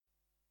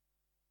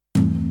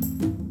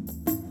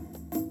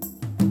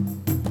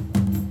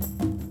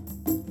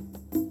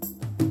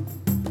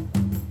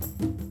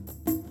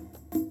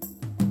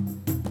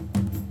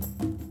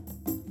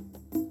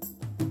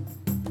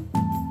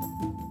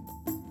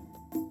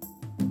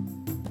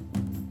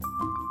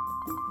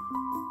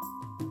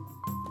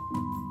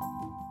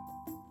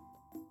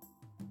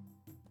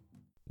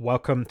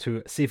Welcome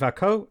to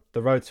Sivako,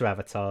 the road to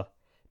Avatar.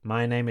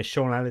 My name is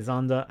Sean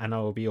Alexander, and I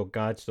will be your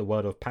guide to the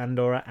world of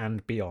Pandora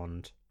and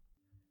beyond.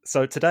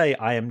 So today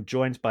I am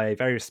joined by a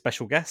very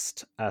special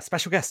guest.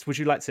 Special guest, would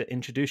you like to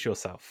introduce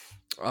yourself?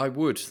 I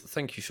would.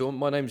 Thank you, Sean.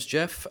 My name's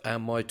Jeff,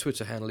 and my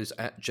Twitter handle is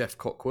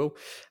 @JeffCockwell.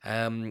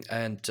 I'm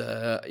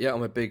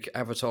a big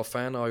Avatar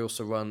fan. I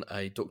also run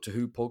a Doctor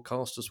Who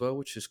podcast as well,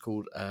 which is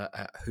called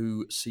at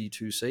Who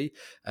C2C.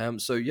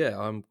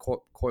 I'm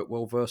quite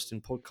well versed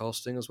in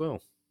podcasting as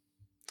well.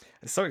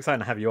 It's so exciting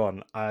to have you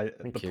on.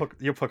 Thank you.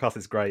 Your podcast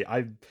is great.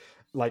 I'm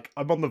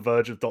on the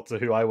verge of Doctor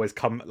Who. I always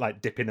come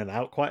dip in and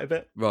out quite a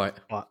bit. Right.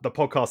 But the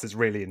podcast is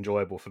really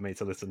enjoyable for me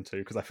to listen to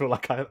because I feel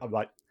like I'm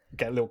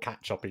get a little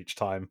catch up each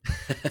time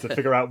to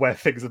figure out where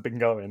things have been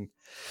going.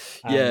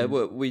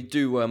 Well, we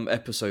do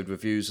episode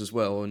reviews as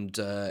well, and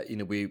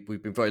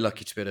we've been very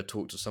lucky to be able to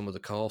talk to some of the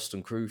cast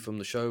and crew from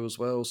the show as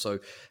well. So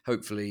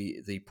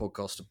hopefully the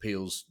podcast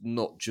appeals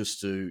not just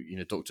to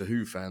Doctor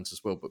Who fans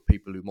as well, but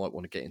people who might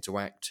want to get into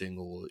acting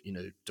or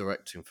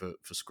directing for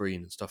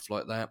screen and stuff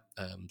like that.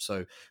 So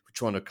we're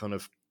trying to kind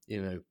of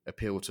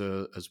appeal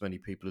to as many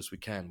people as we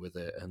can with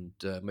it, and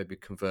maybe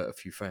convert a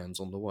few fans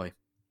on the way.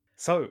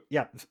 So,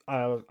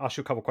 I'll ask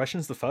you a couple of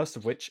questions. The first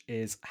of which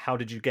is, how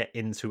did you get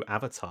into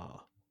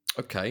Avatar?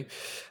 Okay.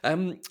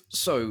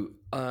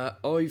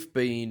 I've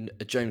been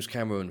a James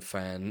Cameron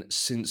fan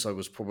since I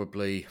was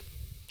probably,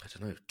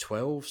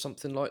 12,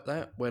 something like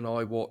that, when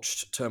I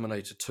watched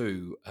Terminator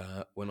 2,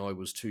 when I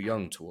was too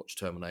young to watch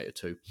Terminator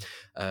 2,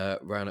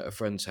 ran at a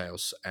friend's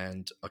house,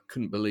 and I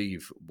couldn't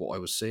believe what I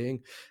was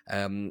seeing.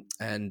 I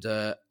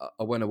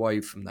went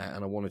away from that,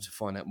 and I wanted to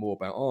find out more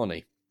about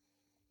Arnie.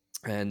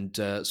 And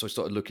so I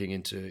started looking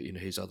into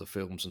his other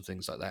films and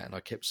things like that, and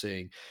I kept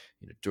seeing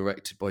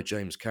directed by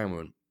James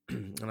Cameron,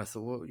 and I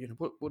thought,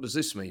 well, what does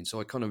this mean? So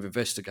I kind of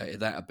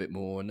investigated that a bit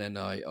more, and then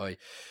I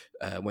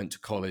went to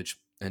college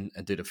and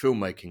did a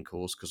filmmaking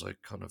course because I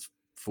kind of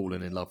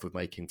fallen in love with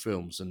making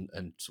films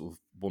and sort of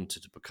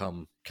wanted to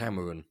become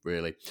Cameron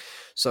really.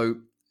 So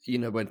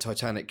when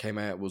Titanic came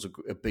out, it was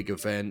a big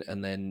event,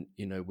 and then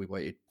we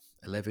waited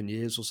 11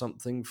 years or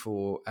something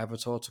for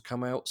Avatar to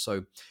come out,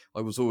 so I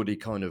was already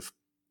kind of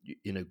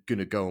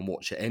gonna go and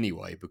watch it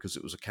anyway because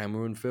it was a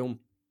Cameron film.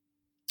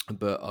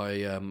 But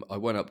I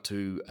went up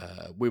to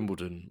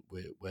Wimbledon,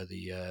 where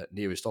the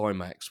nearest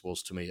IMAX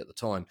was to me at the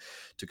time,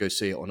 to go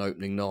see it on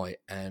opening night.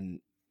 And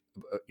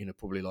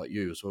probably like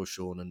you as well,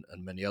 Sean,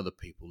 and many other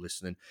people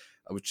listening,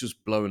 I was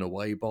just blown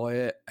away by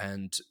it,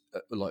 and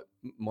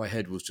my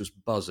head was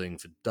just buzzing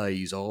for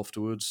days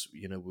afterwards.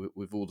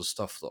 With all the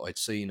stuff that I'd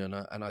seen, and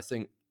I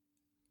think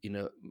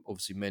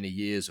obviously many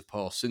years have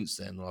passed since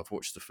then, and I've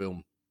watched the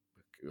film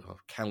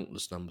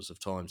countless numbers of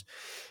times,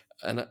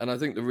 and I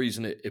think the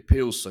reason it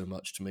appeals so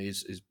much to me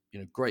is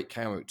great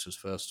characters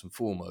first and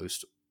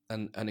foremost,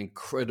 and an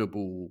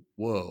incredible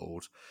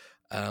world,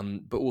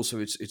 but also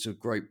it's a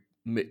great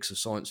mix of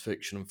science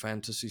fiction and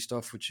fantasy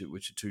stuff, which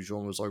are two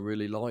genres I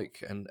really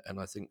like, and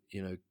I think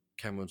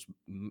Cameron's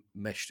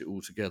meshed it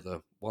all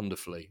together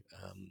wonderfully,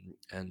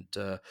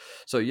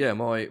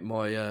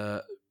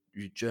 my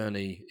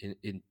journey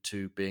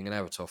into being an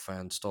Avatar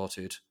fan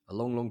started a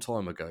long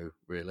time ago,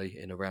 really,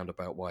 in a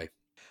roundabout way.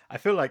 I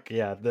feel like,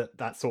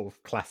 that sort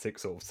of classic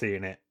sort of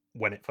seeing it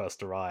when it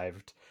first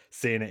arrived,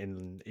 seeing it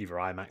in either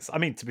IMAX. I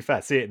mean, to be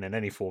fair, seeing it in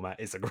any format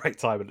is a great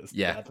time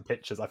Yeah. at the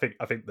pictures. I think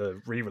the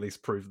re-release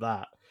proved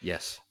that.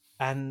 Yes.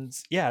 And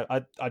yeah,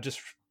 I just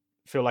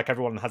feel like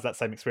everyone has that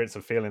same experience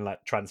of feeling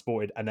like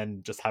transported, and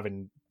then just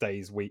having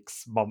days,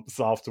 weeks, months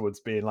afterwards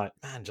being like,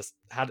 man, just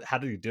how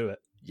did you do it?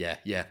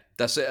 Yeah,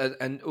 that's it.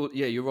 And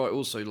yeah, you're right.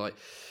 Also,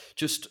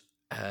 just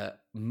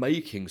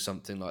making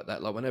something like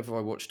that. Like whenever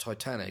I watch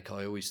Titanic,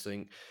 I always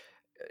think,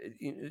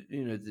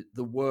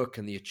 the work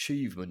and the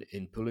achievement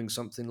in pulling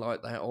something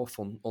like that off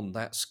on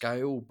that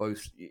scale,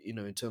 both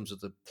in terms of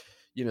the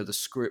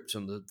script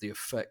and the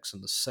effects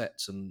and the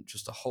sets and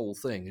just the whole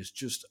thing is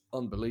just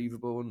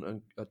unbelievable.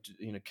 And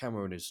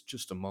Cameron is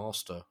just a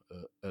master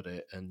at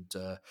it. And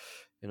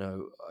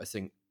I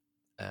think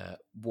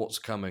what's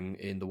coming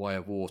in the way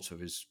of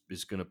water is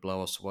going to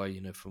blow us away,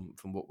 from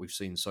what we've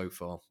seen so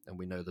far, and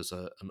we know there's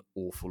an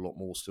awful lot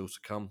more still to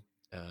come.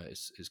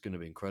 It's going to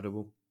be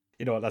incredible.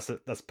 You know what? That's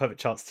a perfect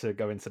chance to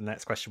go into the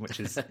next question, which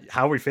is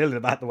how are we feeling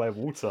about the way of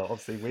water?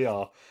 Obviously, we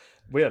are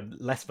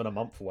less than a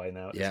month away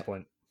now at this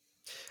point.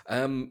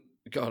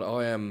 God,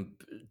 I am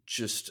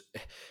just,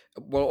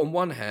 well, on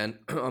one hand,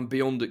 I'm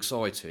beyond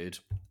excited,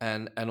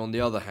 and on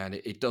the other hand,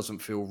 it doesn't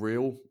feel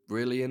real,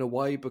 really, in a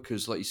way,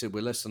 because, like you said,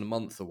 we're less than a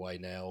month away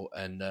now,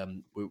 and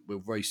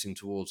we're racing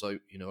towards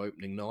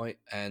opening night,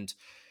 and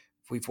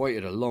we've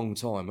waited a long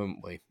time,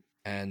 haven't we?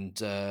 And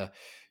there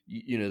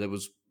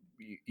was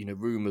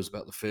rumors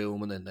about the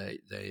film, and then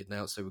they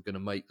announced they were going to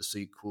make the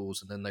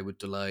sequels, and then they were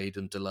delayed,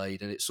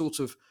 and it sort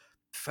of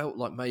felt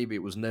like maybe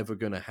it was never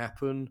going to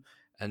happen.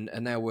 And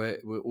now we're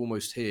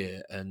almost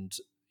here, and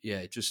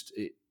yeah,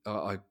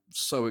 I'm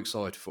so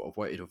excited for it. I've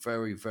waited a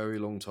very, very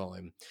long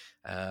time,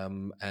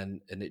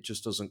 and it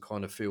just doesn't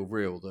kind of feel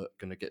real that I'm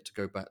going to get to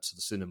go back to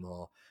the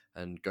cinema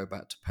and go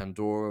back to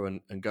Pandora,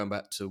 and going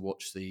back to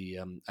watch the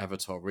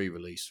Avatar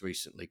re-release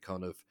recently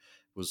kind of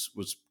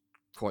was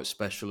quite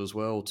special as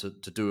well, to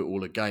do it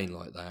all again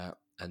like that,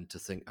 and to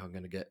think I'm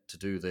going to get to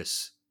do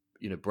this,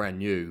 brand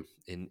new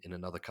in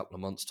another couple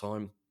of months'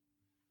 time.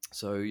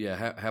 So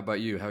yeah, how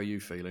about you? How are you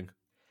feeling?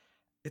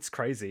 It's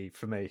crazy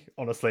for me,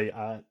 honestly.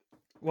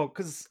 Well,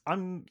 because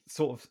I'm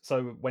sort of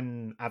so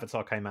when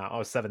Avatar came out, I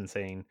was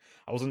 17.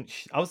 I wasn't.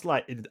 I was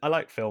like, I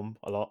like film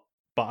a lot,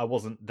 but I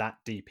wasn't that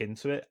deep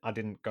into it. I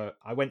didn't go.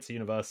 I went to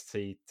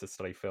university to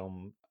study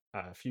film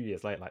a few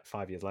years later, like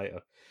 5 years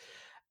later,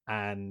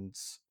 and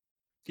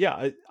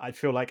yeah, I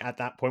feel like at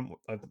that point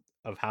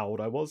of how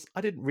old I was,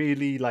 I didn't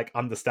really like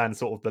understand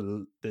sort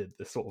of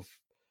the sort of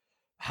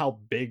how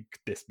big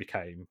this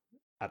became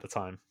at the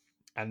time.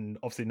 And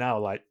obviously now,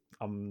 like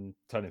I'm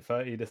turning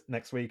 30 this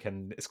next week,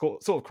 and it's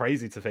sort of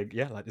crazy to think,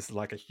 yeah, like this is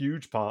like a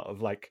huge part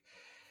of like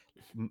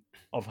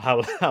of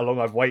how how long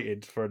I've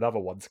waited for another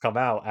one to come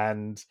out.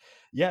 And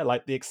yeah,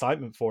 like the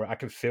excitement for it, I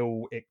can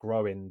feel it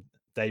growing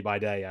day by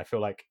day. I feel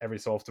like every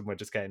so often we're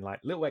just getting like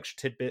little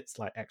extra tidbits,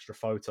 like extra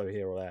photo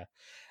here or there,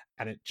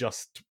 and it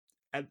just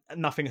and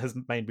nothing has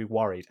made me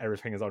worried.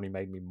 Everything has only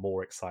made me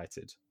more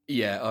excited.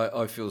 Yeah,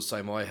 I feel the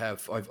same.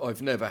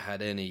 I've never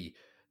had any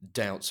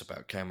doubts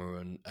about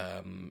Cameron.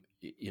 And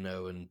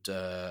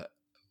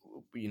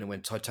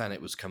when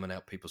Titanic was coming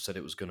out, people said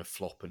it was going to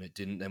flop, and it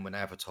didn't. Then when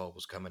Avatar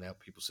was coming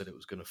out, people said it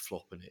was going to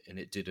flop, and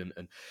it didn't.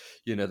 And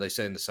they're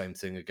saying the same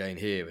thing again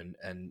here.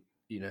 And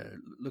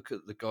look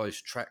at the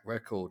guy's track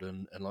record.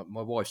 And like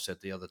my wife said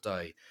the other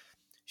day,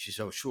 she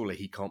said, "Oh, surely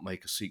he can't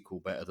make a sequel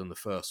better than the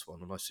first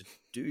one." And I said,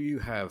 "Do you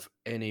have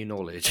any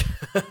knowledge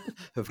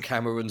of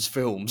Cameron's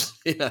films?"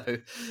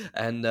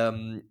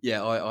 And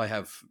yeah, I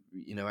have,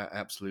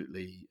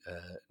 absolutely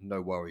no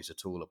worries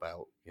at all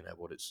about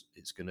what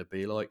it's going to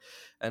be like.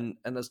 And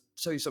I'll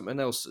tell you something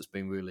else that's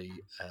been really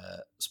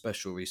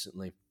special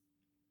recently.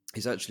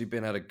 He's actually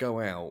been able to go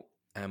out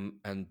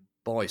and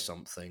buy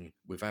something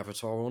with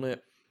Avatar on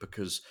it,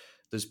 because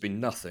there's been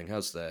nothing,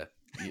 has there?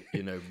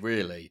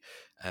 Really,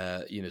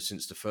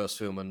 since the first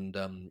film. And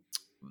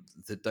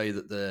the day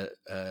that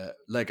the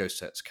Lego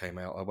sets came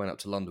out, I went up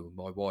to London with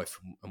my wife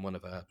and one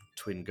of our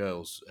twin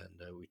girls,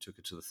 and we took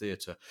her to the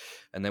theatre,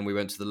 and then we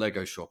went to the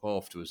Lego shop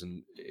afterwards.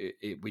 And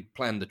we'd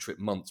planned the trip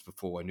months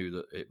before I knew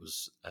that it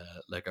was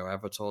Lego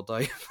Avatar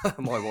Day.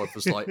 My wife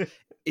was like,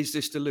 "Is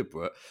this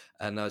deliberate?"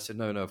 And I said,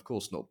 "No, no, of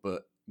course not."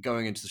 But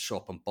going into the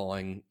shop and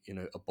buying,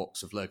 a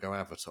box of Lego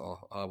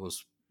Avatar, I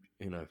was,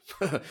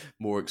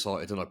 more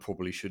excited than I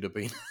probably should have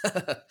been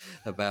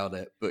about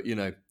it. But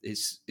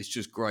it's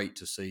just great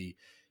to see,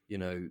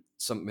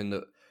 something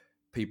that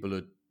people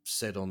had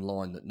said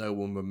online that no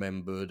one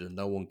remembered and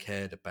no one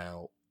cared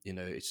about.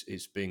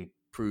 It's being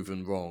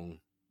proven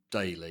wrong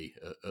daily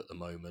at the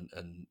moment,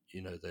 and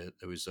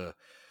there is a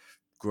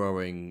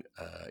growing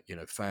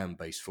fan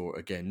base for it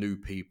again, new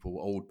people,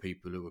 old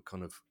people who are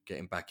kind of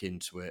getting back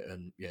into it.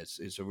 And yeah,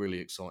 it's a really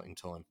exciting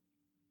time.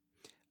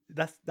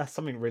 That's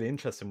something really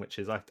interesting, which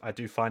is I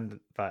do find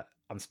that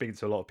I'm speaking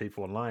to a lot of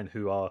people online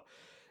who are,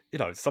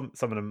 some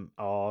of them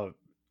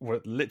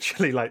were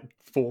literally like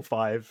 4 or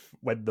 5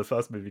 when the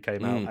first movie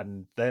came out, Mm,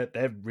 and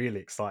they're really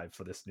excited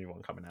for this new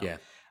one coming out. yeah.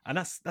 And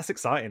that's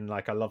exciting.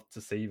 Like I love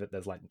to see that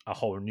there's like a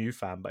whole new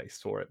fan base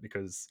for it,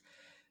 because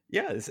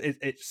yeah,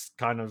 it's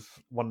kind of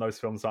one of those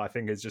films that I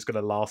think is just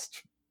going to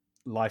last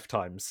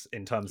lifetimes,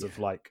 in terms of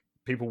Yeah. like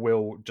people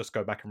will just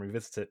go back and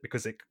revisit it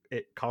because it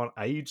can't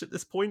age at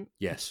this point.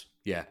 Yes,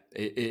 yeah,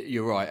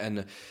 you're right.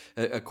 And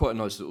quite a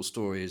nice little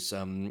story is,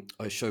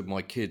 I showed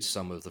my kids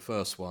some of the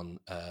first one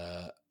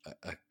a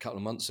couple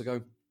of months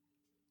ago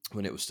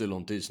when it was still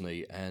on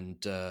Disney,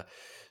 and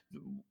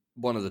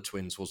one of the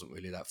twins wasn't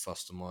really that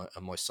fussed, and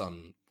my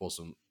son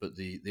wasn't, but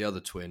the other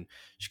twin,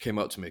 she came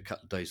up to me a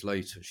couple of days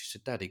later and she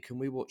said, "Daddy, can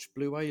we watch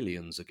Blue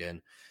Aliens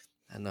again?"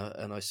 And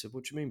I said,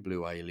 "What do you mean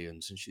blue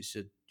aliens?" And she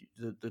said,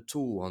 "The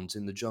tall ones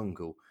in the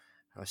jungle."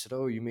 And I said,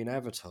 "Oh, you mean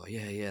Avatar?"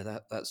 "Yeah, yeah,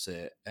 that's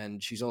it."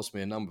 And she's asked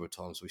me a number of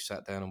times. We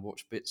sat down and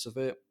watched bits of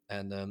it,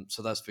 and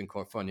so that's been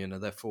quite fun.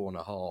 They're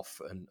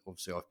 4.5, and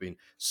obviously I've been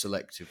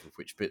selective of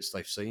which bits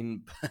they've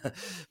seen,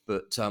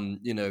 but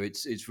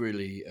it's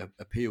really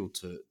appealed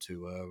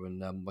to her.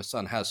 And my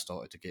son has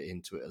started to get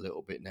into it a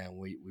little bit now.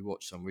 We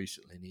watched some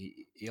recently, and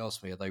he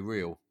asked me, "Are they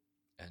real?"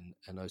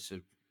 And I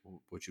said,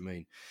 "What do you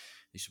mean?"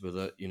 He said,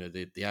 "Well,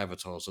 the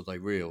avatars, are they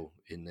real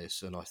in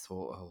this?" And I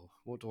thought, "Oh,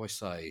 what do I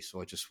say?" So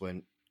I just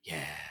went,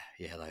 "Yeah,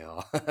 yeah, they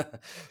are."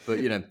 But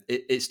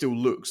it still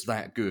looks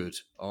that good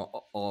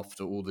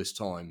after all this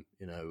time,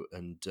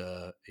 and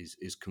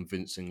is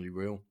convincingly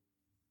real.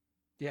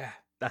 Yeah,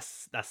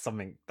 that's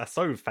something that's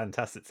so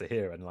fantastic to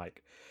hear, and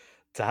like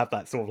to have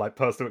that sort of like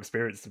personal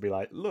experience to be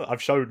like, look,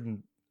 I've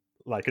shown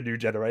like a new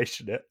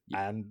generation it, Y-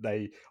 and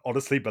they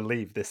honestly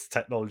believe this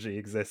technology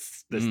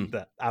exists, this Mm,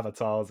 that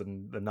avatars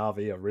and the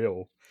Navi are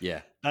real.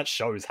 yeah, That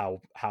shows how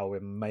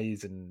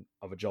amazing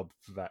of a job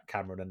that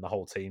Cameron and the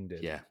whole team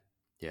did. yeah,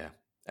 yeah.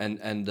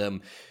 And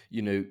the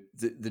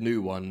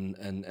new one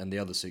and the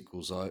other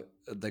sequels,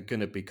 they're going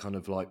to be kind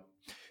of like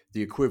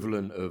the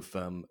equivalent of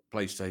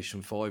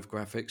PlayStation 5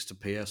 graphics to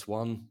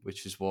PS1,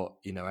 which is what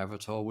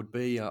Avatar would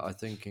be, I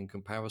think, in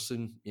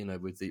comparison.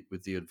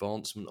 With the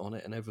advancement on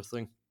it and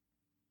everything.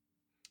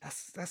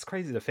 That's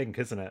crazy to think,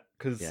 isn't it?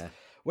 Because Yeah.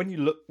 when you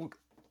look,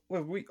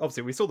 well,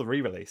 we saw the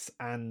re-release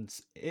and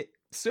it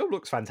still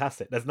looks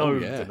fantastic. There's Oh no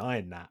yeah.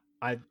 denying that.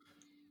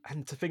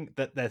 And to think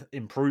that they're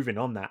improving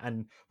on that,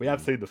 and we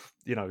have Mm. seen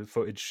the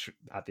footage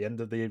at the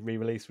end of the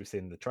re-release. We've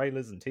seen the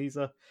trailers and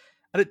teaser,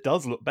 and it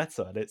does look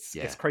better. And it's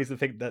Yeah. crazy to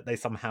think that they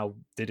somehow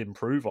did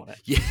improve on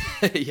it.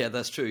 Yeah, yeah,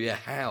 that's true. Yeah,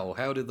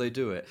 how did they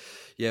do it?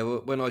 Yeah,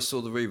 well, when I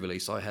saw the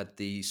re-release, I had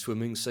the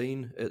swimming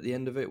scene at the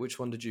end of it. Which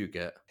one did you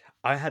get?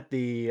 I had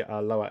the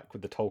Loak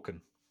with the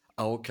Tolkien.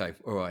 Oh, okay.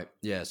 All right.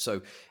 Yeah.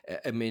 So,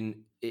 I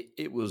mean,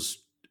 it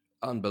was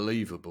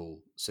unbelievable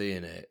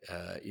seeing it.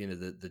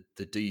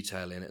 The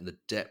detail in it and the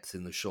depth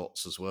in the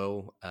shots as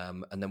well.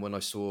 And then when I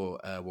saw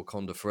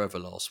Wakanda Forever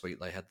last week,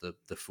 they had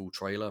the full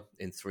trailer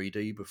in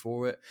 3D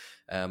before it.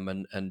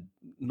 And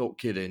not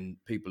kidding,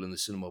 people in the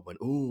cinema went,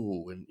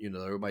 "Oh," and they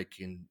were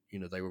making,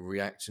 they were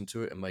reacting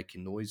to it and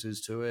making noises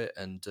to it.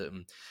 And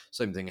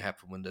same thing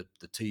happened when the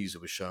teaser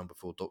was shown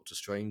before Doctor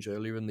Strange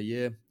earlier in the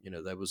year.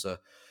 There was a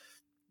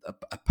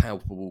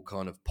palpable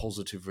kind of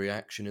positive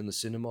reaction in the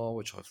cinema,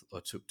 which I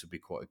took to be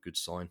quite a good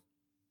sign.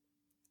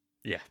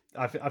 Yeah,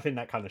 I think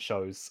that kind of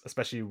shows,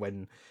 especially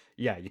when,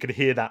 yeah, you can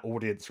hear that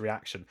audience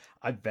reaction.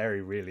 I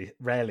very really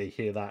rarely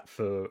hear that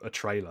for a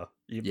trailer.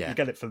 You Yeah.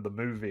 get it for the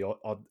movie or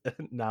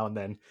now and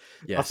then.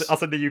 Yes.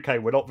 Us in the UK,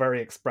 we're not very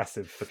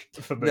expressive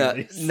for No,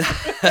 movies. no,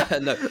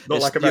 no.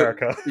 Not like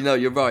America.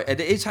 You're right, and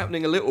it is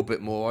happening a little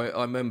bit more.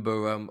 I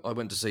remember I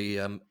went to see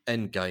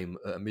Endgame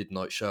at a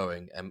midnight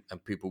showing, and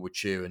people were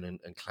cheering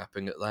and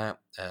clapping at that.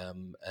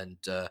 And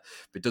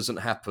it doesn't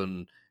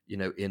happen,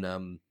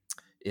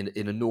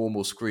 in a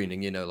normal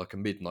screening, like a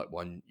midnight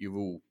one. You're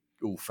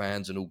all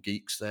fans and all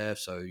geeks there,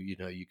 so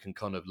you can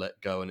kind of let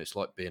go, and it's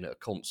like being at a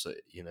concert,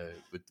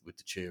 with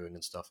the cheering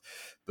and stuff.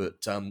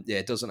 But yeah,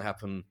 it doesn't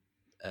happen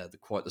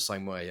quite the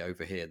same way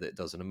over here that it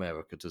does in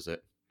America, does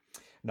it?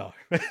 No,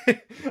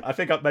 I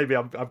think maybe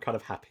I'm kind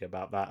of happy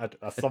about that.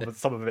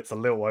 Some of it's a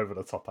little over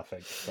the top, I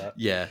think. But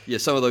Yeah, yeah.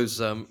 Some of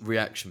those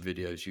reaction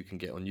videos you can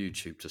get on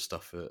YouTube to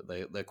stuff,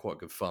 they're quite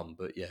good fun.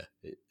 But yeah,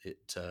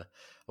 I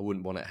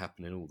wouldn't want it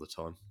happening all the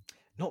time.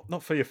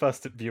 not for your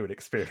first viewing No,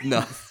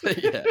 experience.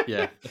 yeah,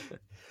 yeah.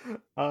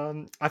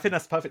 I think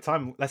that's the perfect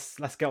time. Let's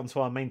get on to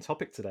our main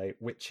topic today,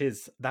 which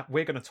is that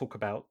we're going to talk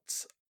about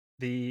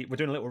we're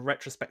doing a little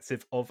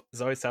retrospective of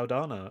Zoe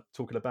Saldana,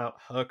 talking about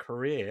her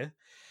career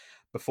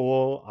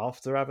before,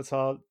 after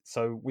Avatar.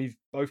 So we've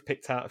both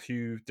picked out a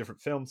few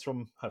different films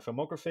from her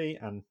filmography,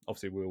 and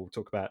obviously we'll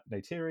talk about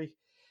Neytiri.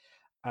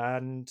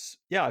 And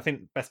yeah, I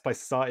think best place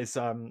to start is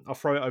I'll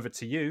throw it over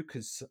to you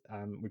because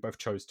we both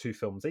chose two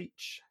films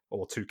each,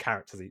 or two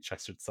characters each, I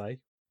should say,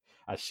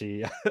 as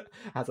she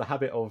has a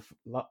habit of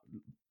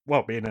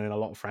being in a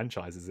lot of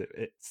franchises.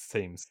 It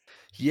seems.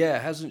 Yeah,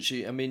 hasn't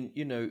she? I mean,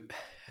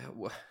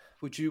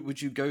 would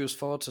you go as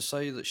far to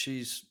say that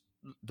she's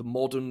the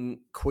modern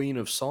queen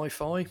of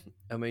sci-fi?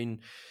 I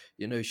mean,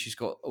 she's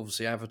got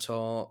obviously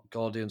Avatar,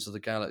 Guardians of the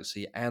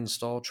Galaxy, and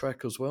Star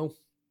Trek as well.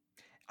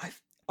 I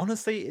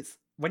honestly, it's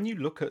when you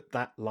look at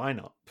that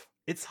lineup,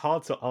 it's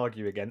hard to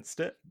argue against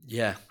it.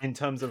 Yeah, In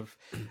terms of,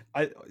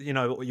 you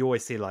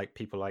always see like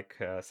people like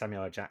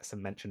Samuel L.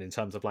 Jackson mentioned in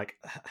terms of like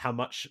how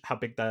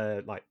big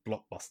their like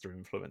blockbuster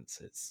influence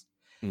is.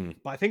 mm.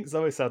 But I think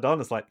Zoe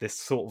Saldana's like this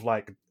sort of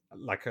like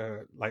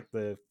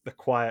the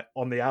quiet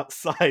on the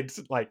outside,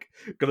 like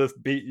gonna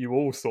beat you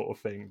all sort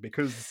of thing,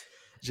 because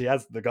she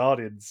has the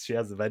Guardians, she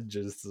has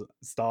Avengers,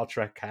 Star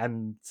Trek,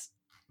 and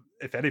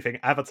if anything,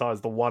 Avatar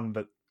is the one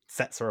that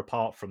sets her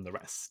apart from the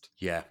rest.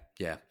 Yeah,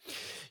 yeah,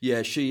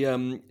 yeah.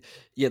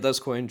 Yeah, that's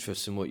quite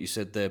interesting what you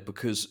said there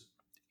because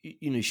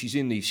she's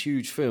in these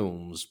huge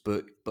films,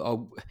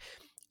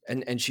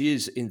 and she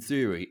is in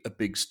theory a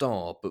big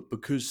star, but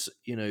because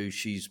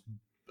she's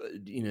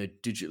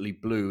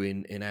digitally blue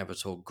in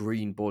Avatar,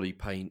 green body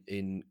paint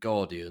in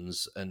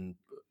Guardians, and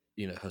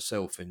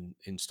herself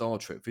in Star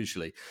Trek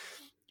visually,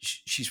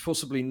 she's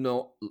possibly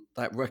not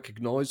that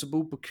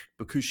recognizable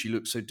because she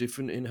looks so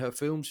different in her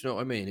films. You know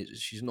what I mean?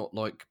 She's not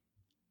like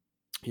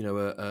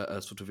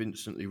a sort of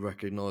instantly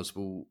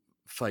recognizable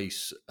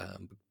face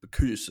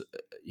because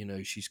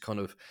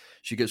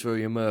she gets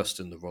very immersed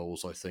in the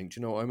roles. I think. Do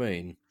you know what I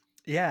mean?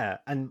 Yeah,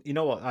 and you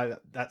know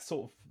what? That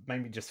sort of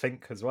made me just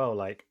think as well,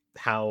 like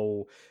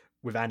how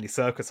with Andy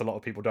Serkis, a lot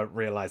of people don't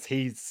realize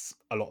he's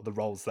a lot of the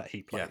roles that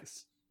he Yeah,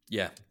 plays.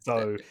 yeah,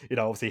 So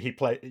obviously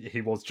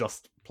he was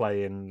just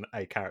playing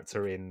a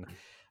character in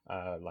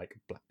like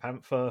Black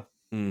Panther,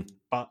 mm,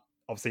 but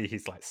obviously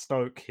he's like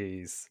Snoke,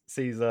 he's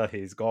Caesar,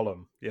 he's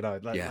Gollum.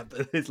 yeah,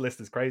 His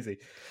list is crazy.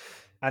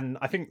 And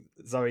I think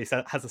Zoe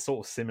has a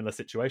sort of similar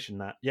situation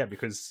that, yeah,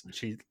 because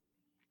she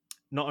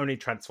not only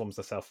transforms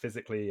herself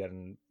physically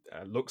and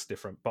looks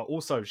different, but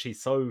also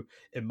she's so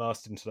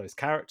immersed into those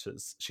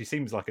characters, she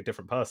seems like a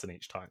different person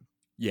each time.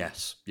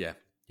 yes, yeah.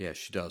 Yeah,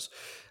 she does,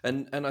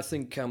 and I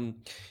think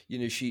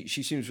she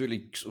seems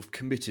really sort of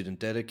committed and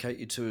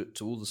dedicated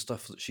to all the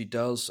stuff that she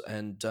does,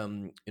 and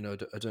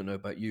I don't know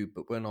about you,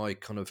 but when I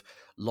kind of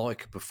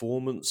like a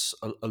performance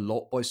a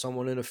lot by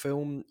someone in a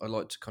film, I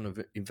like to kind of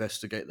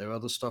investigate their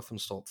other stuff and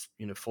start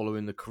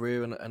following the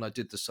career, and I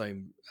did the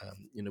same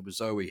with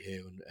Zoe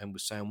here and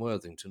with Sam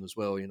Worthington as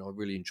well. I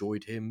really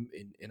enjoyed him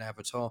in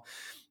Avatar,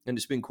 and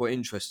it's been quite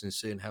interesting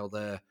seeing how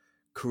their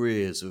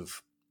careers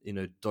have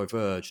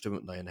diverged,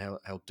 haven't they, and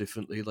how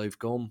differently they've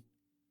gone.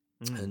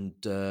 Mm.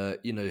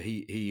 And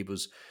he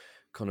was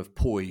kind of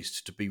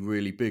poised to be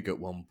really big at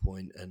one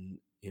point, and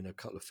a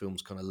couple of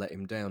films kind of let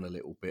him down a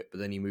little bit, but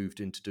then he moved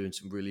into doing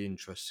some really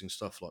interesting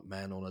stuff like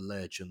Man on a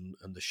Ledge and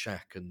The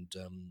Shack, and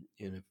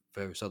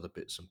various other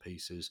bits and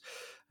pieces.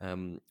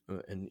 And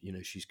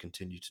she's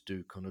continued to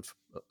do kind of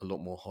a lot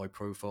more high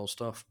profile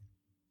stuff.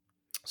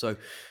 So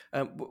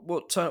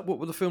what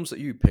were the films that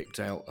you picked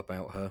out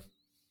about her?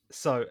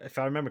 So, if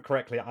I remember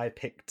correctly, I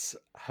picked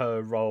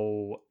her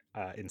role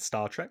in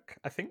Star Trek,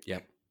 I think, Yeah.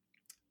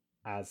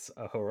 as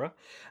Uhura.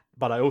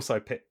 But I also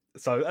picked.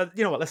 So,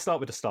 you know what? Let's start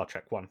with the Star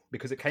Trek one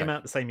because it came Okay.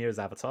 out the same year as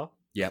Avatar,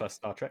 the Yeah. first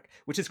Star Trek,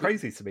 which is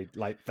crazy to me.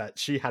 Like that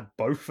she had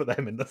both of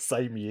them in the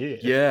same year.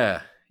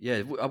 Yeah,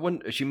 yeah. I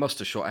wouldn't. She must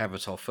have shot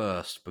Avatar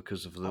first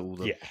because of all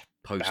the Yeah,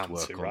 post bound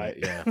work to, on right?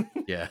 it. Yeah,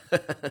 yeah,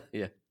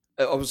 yeah.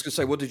 I was going to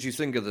say, what did you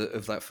think of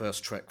that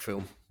first Trek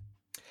film?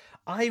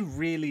 I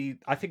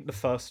think the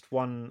first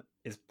one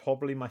is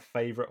probably my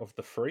favorite of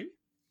the three.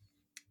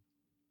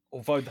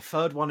 Although the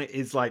third one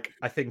is I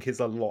think is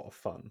a lot of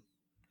fun.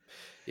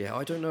 Yeah,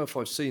 I don't know if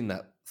I've seen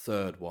that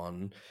third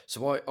one.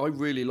 So I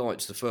really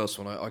liked the first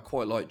one. I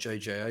quite like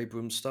J.J.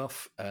 Abrams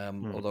stuff,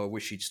 Hmm. although I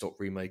wish he'd stop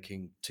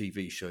remaking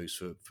TV shows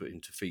for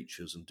into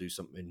features and do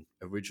something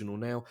original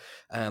now.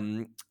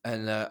 And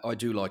I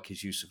do like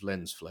his use of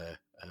lens flare,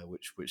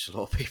 which a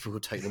lot of people will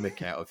take the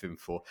mick out of him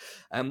for.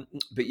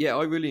 But yeah,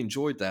 I really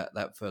enjoyed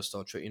that first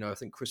Star Trek. I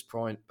think Chris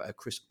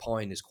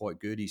Pine is quite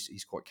good.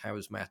 He's quite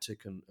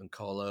charismatic, and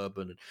Carl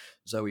Urban and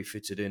Zoe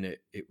fitted in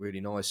it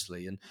really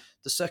nicely. And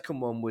the second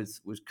one with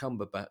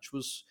Cumberbatch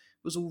was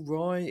all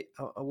right.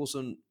 I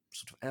wasn't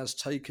sort of as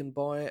taken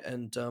by it,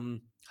 and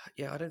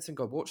I don't think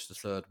I watched the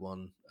third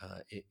one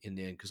in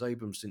the end because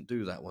Abrams didn't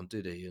do that one,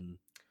 did he? And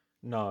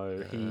No,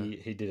 uh,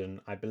 he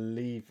didn't. I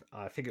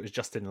think it was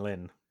Justin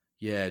Lin.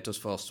 yeah, it does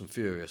Fast and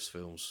Furious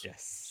films.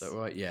 Is that Yes.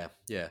 right? Yeah,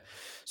 yeah.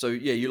 So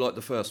yeah, you liked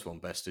the first one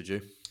best, did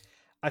you?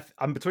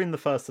 I'm between the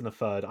first and the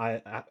third.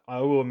 I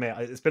will admit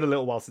it's been a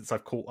little while since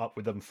I've caught up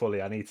with them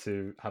fully. I need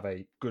to have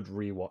a good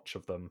rewatch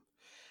of them.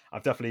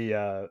 I've definitely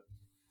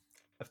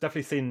I've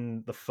definitely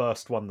seen the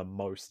first one the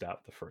most out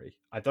of the three.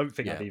 I don't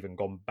think I've Yeah, even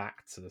gone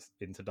back to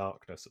Into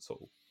Darkness at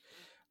all.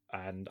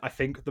 And I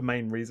think the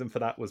main reason for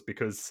that was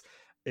because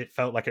it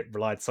felt like it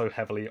relied so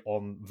heavily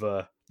on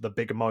the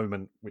big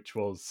moment, which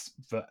was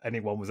that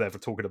anyone was ever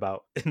talking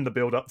about in the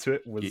build up to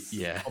it was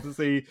yeah,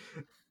 obviously,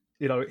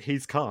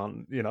 he's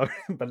Khan,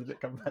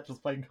 Benedict Cumberbatch was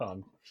playing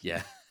Khan.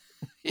 yeah,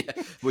 yeah.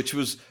 Which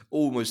was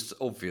almost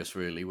obvious,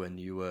 really, when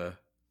you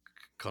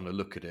kind of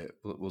look at it,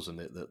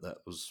 wasn't it? That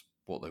was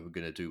what they were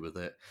going to do with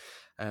it.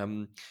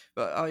 Um,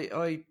 but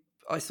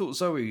I thought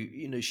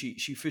Zoe,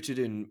 she fitted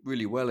in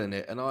really well in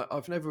it, and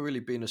I've never really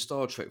been a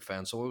Star Trek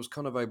fan, so I was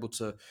kind of able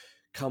to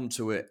come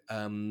to it.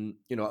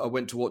 I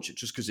went to watch it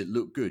just because it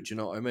looked good. You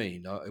know what I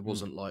mean? It Mm.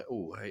 wasn't like,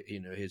 oh, hey,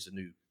 here's a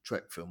new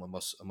Trek film. I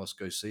must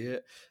go see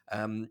it.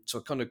 So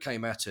I kind of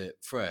came at it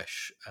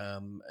fresh,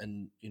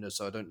 and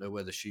so I don't know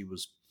whether she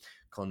was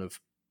kind of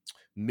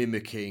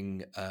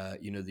mimicking,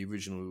 the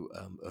original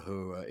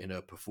Uhura in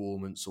her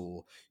performance,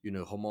 or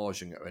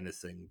homaging it or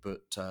anything.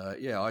 But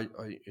I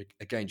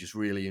again just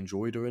really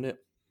enjoyed her in it.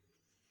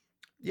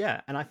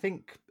 Yeah, and I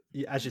think,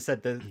 as you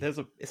said,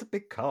 it's a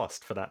big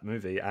cast for that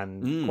movie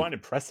and quite Mm, an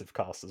impressive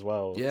cast as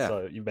well. yeah.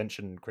 So you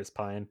mentioned Chris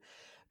Pine,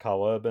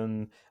 Carl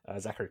Urban,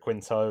 Zachary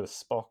Quinto,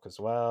 Spock as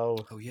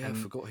well, Oh yeah, I and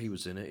forgot he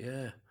was in it.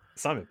 Yeah,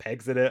 Simon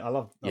Pegg's in it. I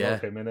love yeah.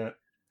 him in it,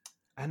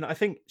 and I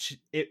think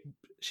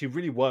she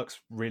really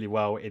works really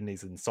well in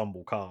these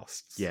ensemble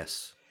casts.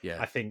 Yes, yeah,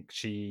 I think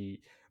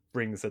she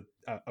brings a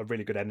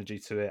really good energy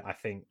to it. I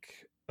think,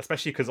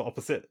 especially because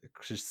opposite,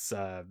 because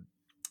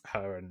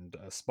her and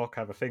Spock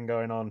have a thing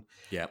going on,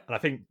 yeah, and I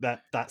think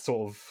that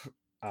sort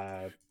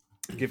of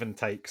give and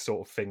take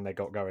sort of thing they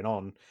got going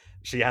on,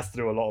 she has to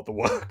do a lot of the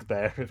work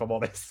there. If I'm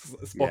honest,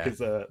 Spock yeah.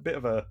 is a bit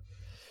of a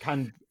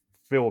can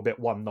feel a bit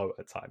one note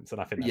at times, and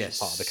I think that's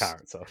just part of the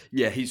Yes, character.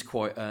 yeah. He's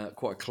quite a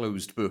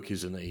closed book,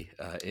 isn't he?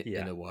 In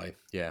Yeah. a way.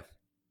 Yeah,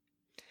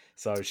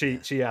 So yeah,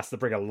 she has to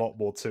bring a lot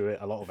more to it,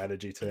 a lot of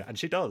energy to it, and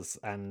she does.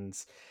 And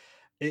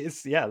it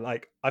is, yeah,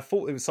 like I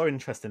thought it was so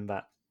interesting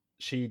that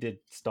she did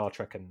Star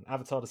Trek and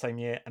Avatar the same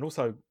year, and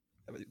also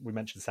we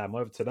mentioned Sam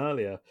Worthington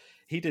earlier.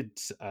 He did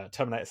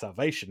Terminator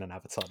Salvation and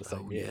Avatar the oh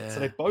same year, so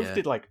they yeah, both yeah.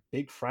 did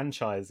big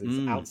franchises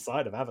Mm,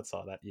 outside of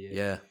Avatar that year.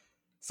 yeah,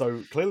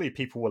 So clearly,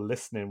 people were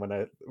listening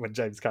when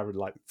James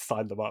Cameron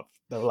signed them up.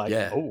 They were like,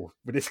 yeah. "Oh,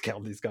 we need to get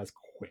on these guys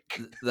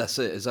quick." That's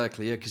it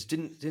exactly. Yeah, because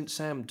didn't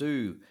Sam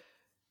do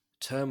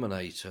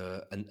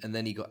Terminator, and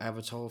then he got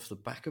Avatar off the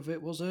back of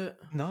it, was it?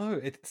 No,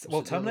 it's Was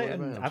well, it the other way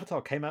Terminator and around?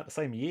 Avatar came out the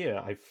same year,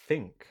 I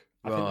think.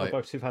 I think they were Right.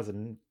 both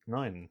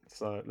 2009.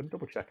 So let me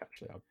double check.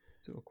 Actually, I'll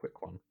do a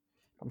quick one.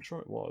 I'm sure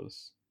it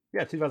was.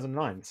 Yeah,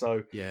 2009.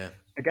 So Yeah.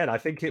 again, I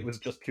think it was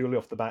just purely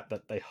off the bat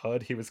that they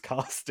heard he was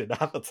cast in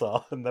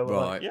Avatar, and they were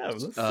like, Right. "Yeah,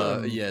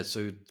 let's Yeah.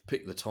 So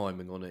pick the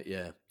timing on it.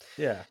 Yeah.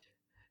 yeah,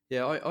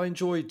 Yeah. I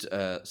enjoyed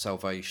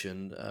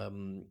Salvation.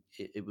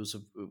 It was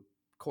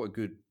quite a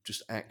good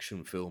just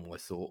action film, I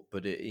thought,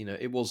 but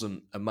it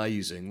wasn't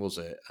amazing, was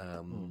it?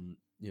 mm,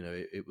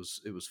 It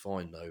was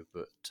fine though,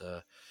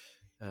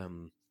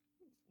 um,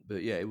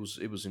 but yeah, it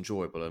was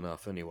enjoyable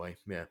enough anyway.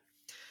 Yeah.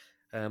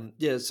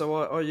 Yeah, so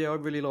I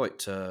really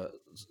liked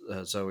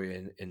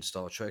Zoe in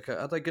Star Trek.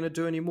 Are they going to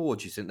do any more?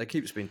 Do you think there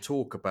keeps being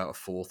talk about a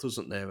fourth,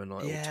 isn't there? And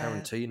like, or yeah."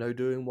 Tarantino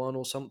doing one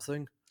or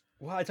something?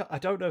 Well, I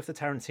don't know if the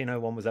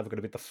Tarantino one was ever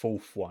going to be the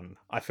fourth one.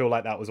 I feel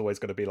like that was always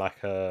going to be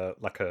like a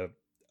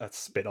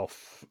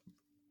spin-off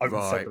own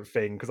Right. separate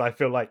thing, because I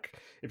feel like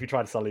if you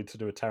try to suddenly to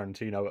do a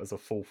Tarantino as a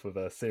fourth of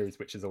a series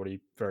which is already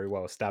very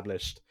well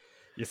established,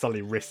 you're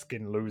suddenly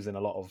risking losing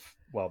a lot of,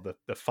 well,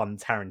 the fun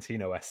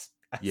Tarantino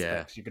Yeah,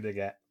 aspects you're going to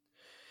get.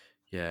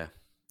 yeah,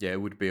 yeah.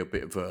 It would be a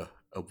bit of a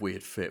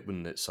weird fit,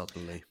 wouldn't it?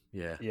 Suddenly,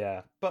 yeah.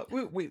 Yeah, but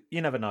we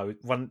you never know.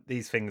 One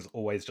these things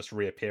always just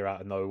reappear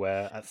out of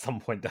nowhere. At some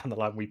point down the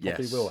line, we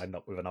probably will Yes. end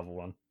up with another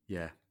one.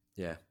 Yeah.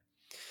 Yeah.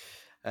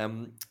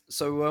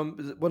 So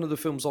one of the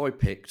films I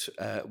picked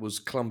was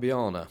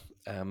Columbiana.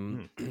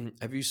 Hmm.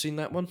 Have you seen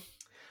that one?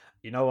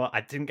 You know what? I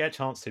didn't get a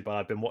chance to, but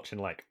I've been watching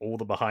like all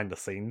the behind the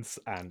scenes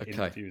and Okay.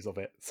 interviews of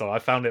it. So I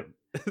found it.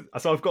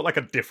 So I've got like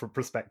a different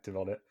perspective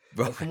on it.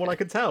 But from what I Right.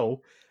 can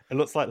tell, it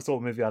looks like the sort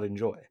of movie I'd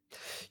enjoy.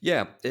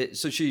 Yeah,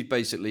 so she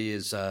basically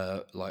is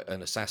like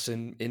an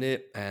assassin in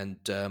it, and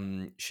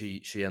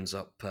she ends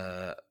up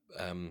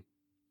um,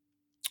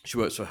 she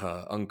works for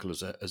her uncle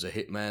as a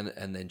hitman,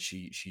 and then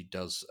she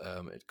does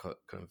it kind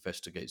of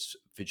investigates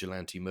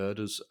vigilante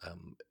murders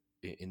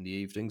in the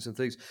evenings and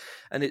things,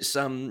 and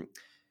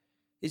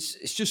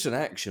it's just an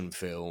action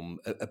film,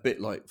 a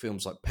bit like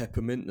films like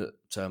Peppermint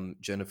that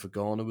Jennifer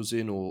Garner was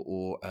in,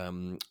 or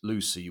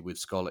Lucy with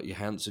Scarlett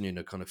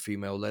Johansson, kind of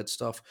female led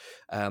stuff,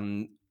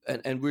 and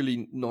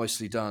really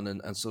nicely done.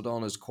 And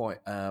Saldana's quite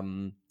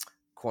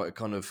a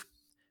kind of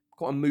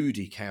quite a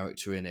moody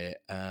character in it,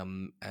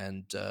 and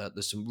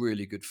there's some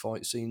really good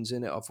fight scenes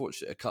in it. I've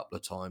watched it a couple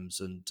of times,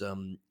 and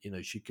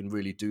she can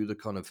really do the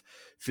kind of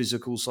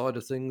physical side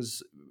of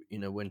things.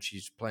 When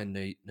she's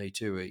playing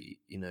Neytiri,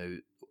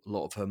 a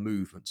lot of her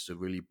movements are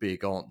really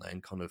big, aren't they?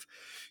 And kind of,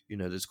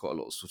 there's quite a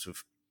lot of sort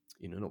of,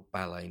 not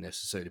ballet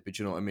necessarily, but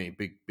you know what I mean,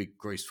 big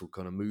graceful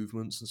kind of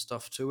movements and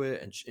stuff to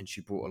it. And she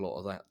brought a lot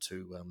of that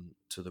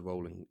to the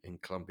role in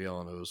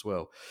Columbiana as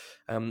well.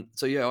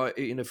 So yeah,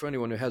 for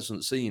anyone who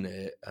hasn't seen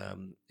it,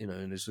 and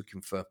is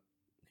looking for a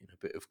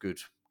bit of good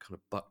kind of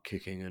butt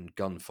kicking and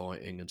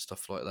gunfighting and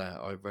stuff like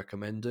that, I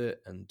recommend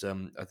it. And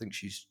I think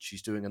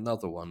she's doing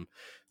another one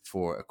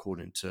for it,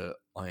 according to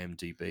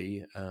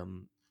IMDb.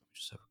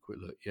 Just have a quick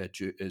look. Yeah,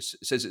 it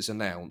says it's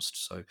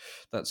announced, so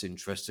that's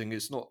interesting.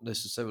 It's not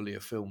necessarily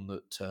a film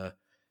that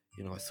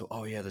I thought,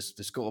 oh yeah, there's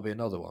got to be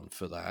another one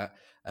for that.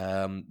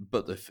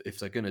 But if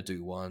they're going to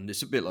do one,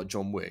 it's a bit like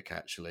John Wick.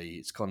 Actually,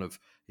 it's kind of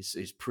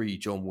it's pre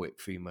John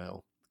Wick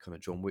female kind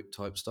of John Wick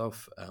type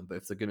stuff. But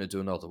if they're going to do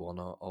another one,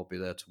 I'll be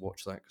there to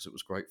watch that because it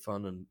was great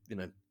fun.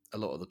 And a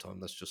lot of the time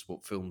that's just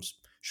what films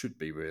should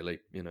be. Really,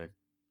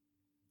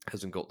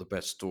 hasn't got the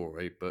best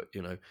story, but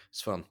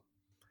it's fun.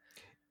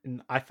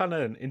 And I found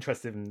an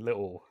interesting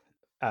little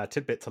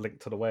tidbit to link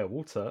to The Way of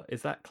Water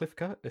is that Cliff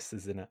Curtis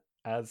is in it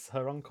as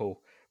her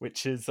uncle,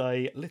 which is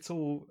a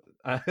little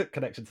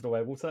connection to The Way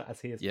of Water, as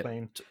he is Yep,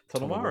 playing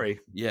Tonamori. Tonomari.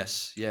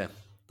 Yes, yeah,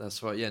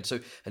 that's right. Yeah,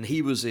 and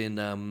he was in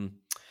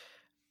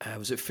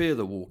was it Fear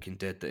the Walking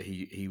Dead that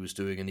he was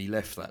doing, and he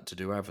left that to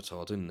do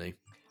Avatar, didn't he?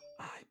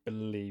 I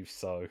believe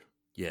so.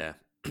 Yeah,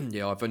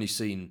 yeah. I've only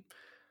seen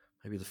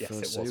maybe the Yes, it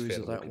first was series Fear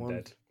of the that Walking one.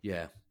 Dead.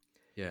 Yeah,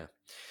 yeah.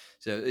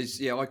 So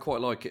I quite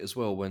like it as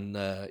well when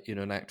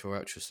an actor or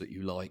actress that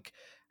you like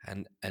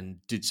and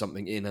did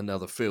something in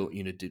another film,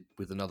 did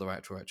with another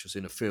actor or actress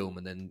in a film,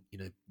 and then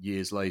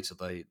years later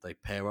they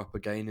pair up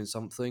again in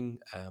something,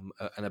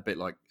 and a bit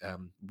like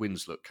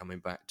Winslet coming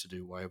back to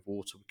do Way of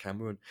Water with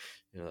Cameron,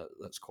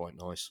 that's quite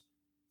nice.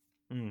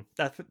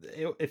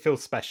 It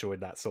feels special in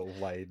that sort of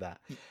way.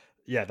 That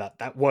yeah,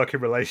 that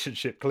working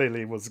relationship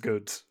clearly was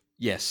good.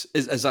 Yes,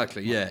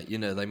 exactly. Yeah,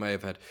 they may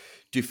have had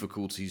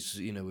difficulties,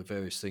 with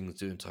various things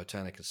doing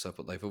Titanic and stuff,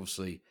 but they've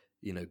obviously,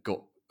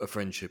 got a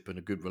friendship and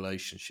a good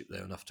relationship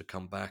there enough to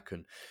come back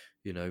and,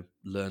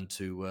 learn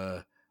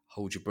to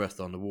hold your breath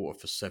underwater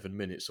for 7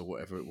 minutes or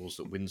whatever it was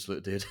that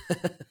Winslet did.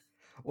 What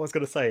I was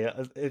going to say,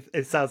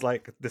 it sounds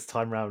like this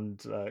time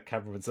round,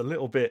 Cameron's a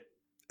little bit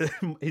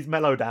he's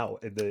mellowed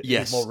out in his more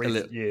Yes,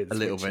 recent a years,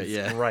 little which bit, is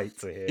yeah. great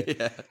to hear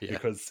Yeah.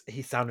 because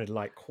he sounded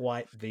like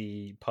quite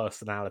the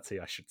personality,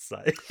 I should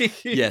say.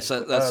 Yes,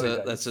 Early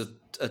that's days.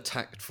 a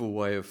tactful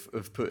way of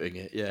putting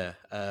it. Yeah,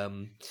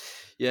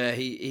 yeah.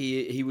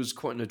 He was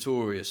quite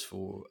notorious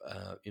for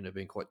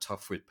being quite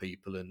tough with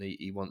people, and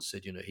he once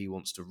said he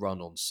wants to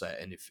run on set,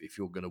 and if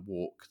you're going to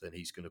walk, then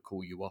he's going to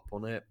call you up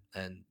on it.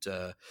 And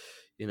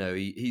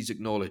he's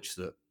acknowledged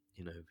that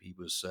he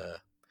was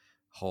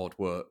hard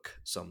work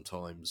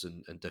sometimes,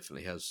 and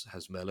definitely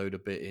has mellowed a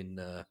bit in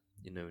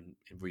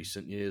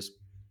recent years.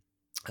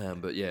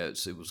 But yeah,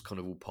 it was kind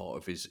of all part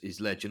of his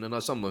legend, and I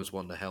sometimes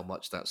wonder how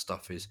much that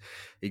stuff is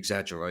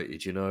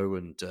exaggerated,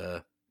 and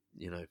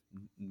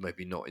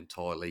maybe not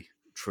entirely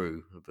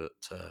true, but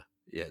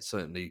yeah, it's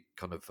certainly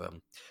kind of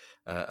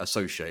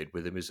associated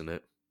with him, isn't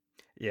it?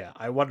 Yeah,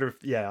 I wonder if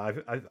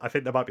I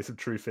think there might be some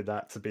truth in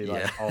that to be Yeah,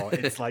 like, oh,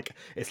 it's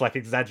like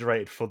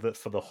exaggerated for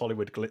the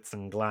Hollywood glitz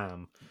and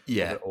glam of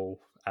yeah, it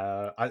all.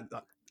 I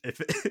if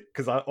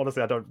because I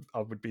honestly I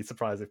would be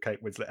surprised if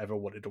Kate Winslet ever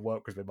wanted to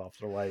work with him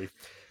after the way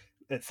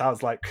it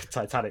sounds like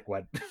Titanic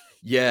went.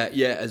 yeah,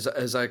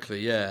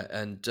 exactly, yeah,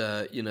 and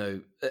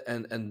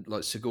and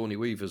like Sigourney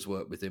Weaver's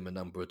worked with him a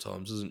number of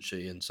times, hasn't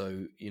she? And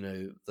so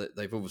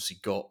they've obviously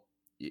got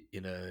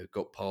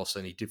past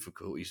any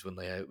difficulties when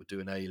they were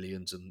doing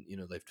Aliens, and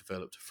they've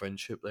developed a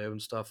friendship there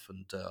and stuff.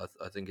 And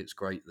I think it's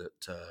great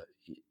that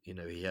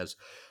he has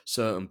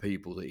certain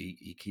people that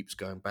he keeps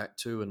going back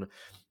to. And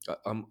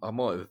I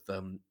might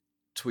have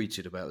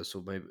tweeted about this,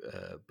 or maybe,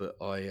 but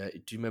I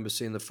do you remember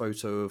seeing the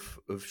photo of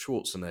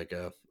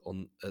Schwarzenegger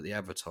on at the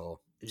Avatar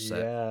set?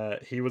 Yeah,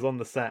 he was on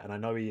the set, and I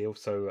know he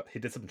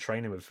did some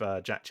training with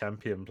Jack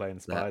Champion playing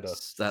Spider.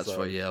 That's right.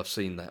 So Yeah, I've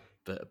seen that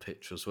better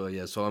picture as well.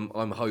 Yeah, so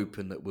I'm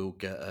hoping that we'll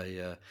get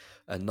a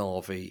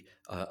Navi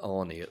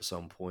Arnie at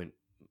some point.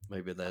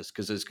 Maybe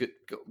because there's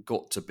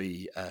got to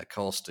be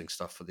casting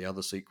stuff for the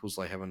other sequels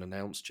they haven't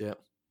announced yet.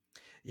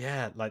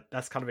 yeah, like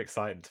that's kind of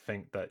exciting to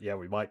think that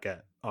we might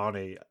get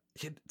Arnie.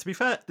 To be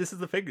fair, this is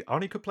the thing.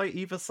 Arnie could play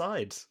either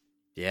side.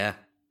 Yeah,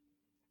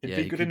 He'd yeah,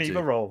 be he good in could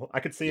either do. role. I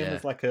could see him Yeah,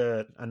 as like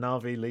a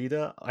Navi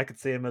leader. I could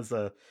see him as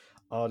a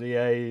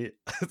RDA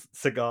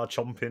cigar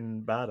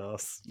chomping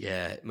badass.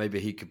 yeah.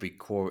 Maybe he could be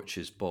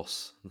Quaritch's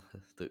boss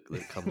that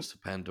comes to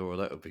Pandora.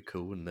 That would be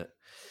cool, wouldn't it?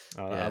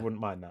 I Yeah,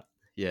 wouldn't mind that.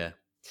 yeah.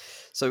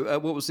 So,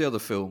 what was the other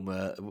film,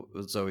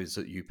 Zoe's,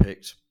 that you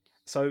picked?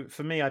 So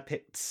for me, I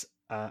picked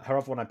her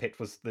other one. I picked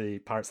was the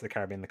Pirates of the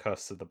Caribbean: The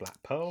Curse of the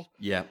Black Pearl,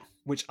 Yeah.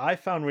 which I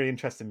found really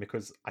interesting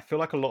because I feel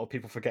like a lot of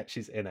people forget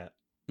she's in it.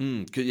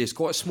 'Cause it's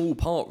quite a small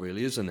part,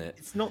 really, isn't it?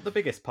 It's not the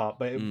biggest part,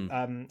 but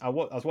Mm, I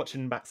was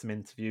watching back some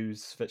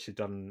interviews that she'd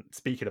done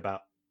speaking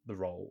about the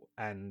role,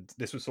 and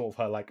this was sort of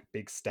her like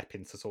big step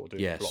into sort of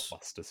doing yes.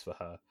 blockbusters for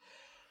her.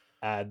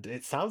 And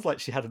it sounds like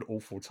she had an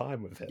awful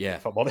time with it. Yeah.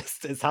 If I'm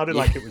honest, it sounded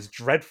Yeah. like it was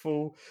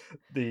dreadful.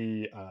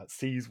 The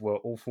seas were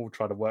awful,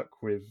 trying to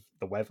work with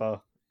the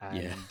weather,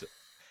 Yeah.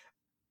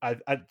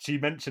 and she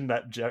mentioned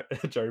that Jerry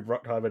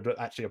Bruckheimer had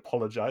actually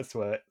apologized to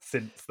her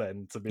since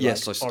then to be like,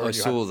 Yes, I "Sorry, you had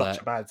saw such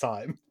that. a bad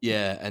time."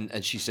 Yeah,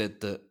 and she said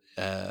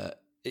that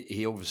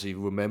he obviously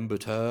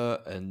remembered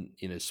her, and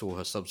saw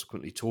her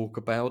subsequently talk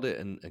about it,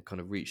 and kind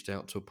of reached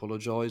out to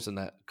apologise, and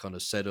that kind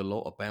of said a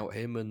lot about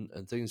him and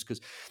things,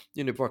 because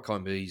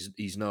Bruckheimer,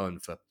 he's known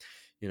for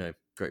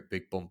great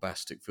big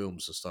bombastic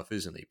films and stuff,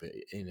 isn't he? But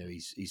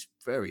he's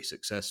very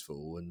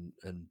successful,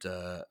 and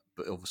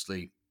but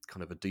obviously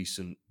kind of a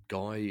decent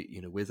guy,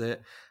 with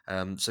it.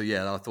 So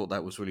yeah, I thought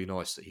that was really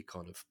nice that he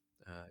kind of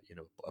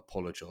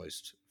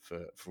apologized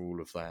for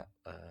all of that,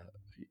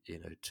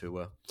 to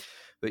her.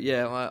 But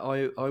yeah,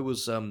 I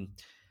was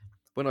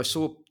when I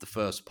saw the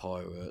first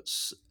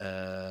Pirates,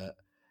 I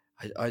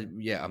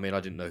mean, I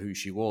didn't know who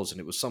she was, and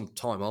it was some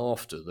time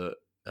after that.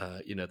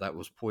 That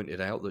was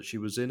pointed out that she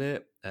was in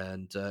it,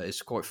 and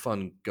it's quite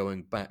fun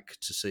going back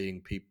to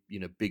seeing people,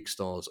 big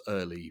stars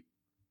early,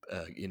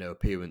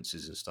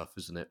 appearances and stuff,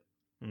 isn't it?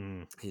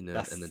 Mm, And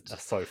then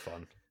that's so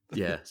fun.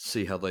 yeah,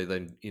 see how they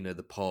then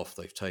the path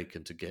they've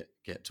taken to get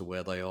to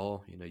where they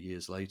are,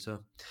 years later.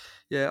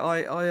 Yeah,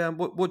 I am.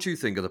 What do you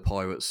think of the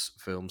Pirates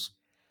films?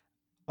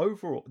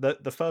 Overall,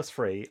 the first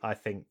three I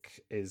think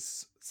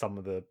is some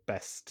of the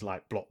best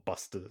like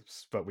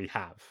blockbusters that we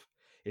have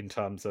in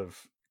terms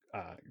of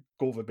uh,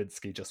 Gore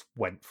Verbinski just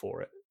went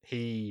for it.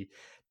 He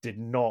did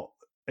not.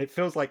 It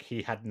feels like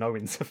he had no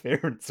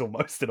interference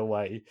almost in a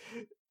way.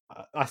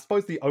 I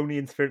suppose the only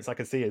interference I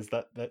can see is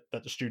that the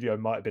studio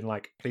might have been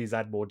like, please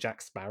add more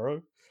Jack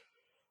Sparrow.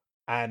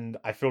 And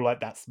I feel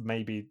like that's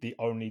maybe the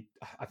only.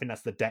 I think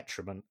that's the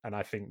detriment, and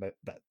I think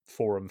that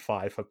 4 and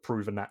 5 have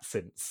proven that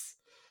since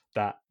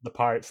that the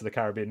Pirates of the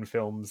Caribbean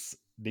films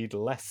need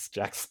less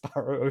Jack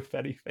Sparrow, if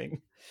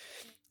anything.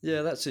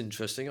 Yeah, that's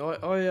interesting.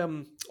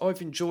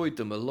 I've enjoyed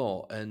them a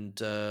lot, and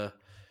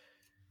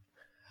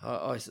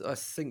I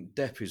think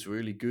Depp is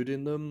really good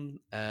in them.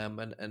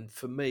 And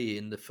for me,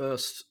 in the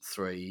first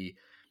three,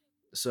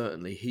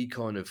 certainly he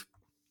kind of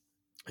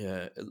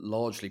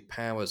largely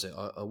powers it.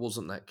 I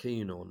wasn't that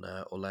keen on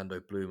Orlando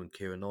Bloom and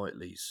Keira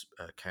Knightley's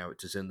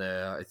characters in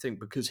there. I think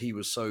because he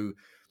was so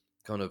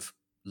kind of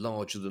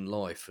larger than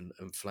life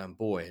and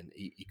flamboyant,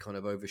 he kind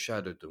of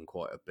overshadowed them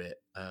quite a bit.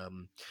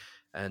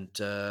 And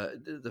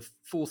the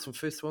fourth and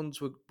fifth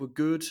ones were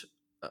good.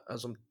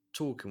 As I'm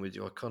talking with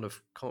you, I kind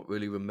of can't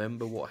really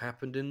remember what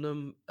happened in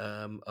them,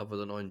 other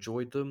than I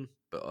enjoyed them,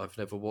 but I've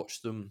never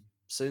watched them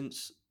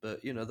since.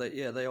 But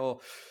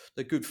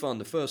they're good fun.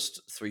 The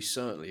first three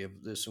certainly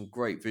there's some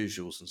great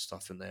visuals and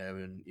stuff in there,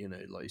 and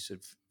like you said,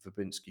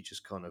 Verbinski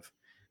just kind of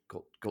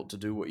got to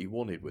do what he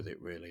wanted with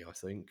it, really. I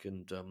think,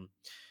 and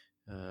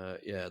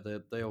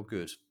they are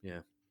good.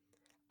 Yeah.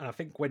 And I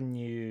think when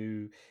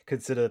you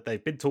consider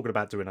they've been talking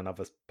about doing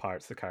another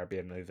Pirates of the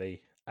Caribbean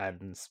movie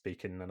and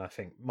speaking, and I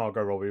think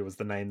Margot Robbie was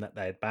the name that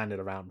they had banded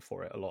around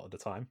for it a lot of the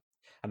time,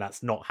 and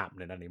that's not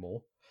happening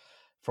anymore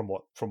from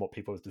what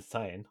people have been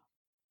saying.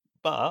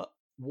 But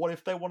what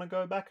if they want to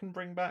go back and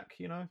bring back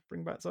Zoe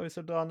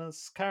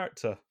Saldana's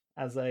character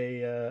as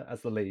the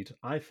lead?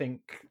 I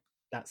think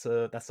that's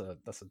a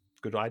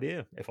good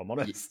idea, if I'm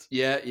honest.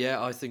 Yeah.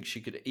 I think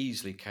she could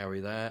easily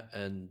carry that,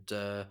 and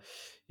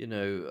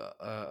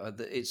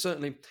it's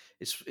certainly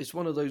it's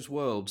one of those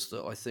worlds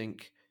that I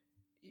think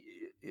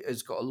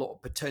has got a lot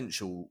of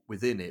potential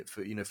within it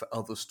for for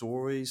other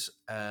stories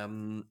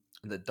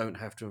that don't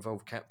have to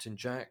involve Captain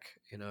Jack.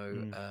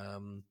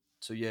 Mm.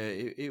 So yeah,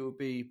 it would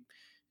be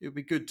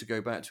good to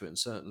go back to it, and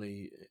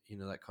certainly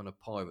that kind of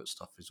pirate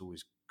stuff is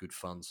always good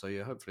fun. So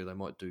yeah, hopefully they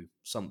might do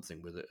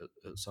something with it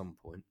at some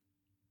point.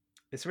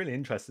 It's really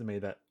interesting to me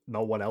that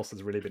no one else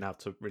has really been able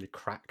to really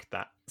crack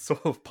that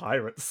sort of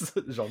pirates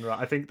genre.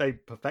 I think they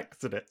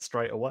perfected it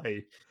straight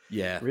away,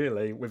 Yeah,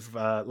 really, with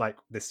like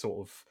this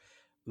sort of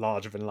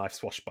larger than life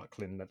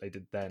swashbuckling that they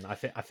did then. I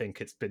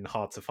think it's been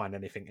hard to find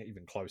anything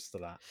even close to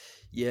that.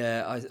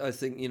 yeah, I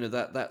think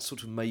that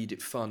sort of made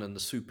it fun, and the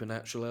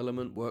supernatural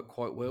element worked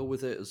quite well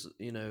with it. As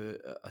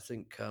I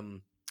think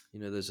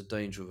there's a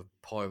danger of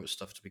pirate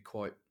stuff to be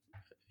quite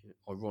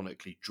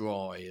ironically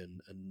dry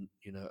and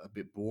a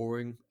bit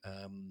boring,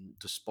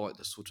 despite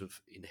the sort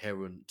of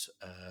inherent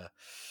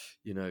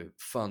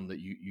fun that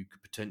you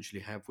could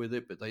potentially have with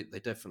it. But they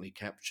definitely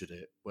captured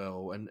it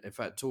well. And in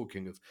fact,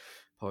 talking of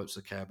Pirates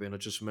of the Caribbean, I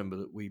just remember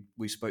that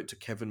we spoke to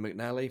Kevin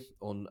McNally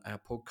on our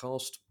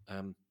podcast.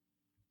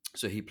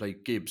 So he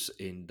played Gibbs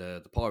in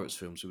the Pirates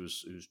films, who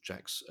was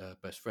Jack's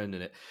best friend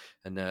in it,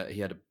 and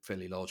he had a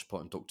fairly large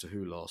part in Doctor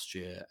Who last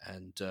year,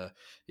 and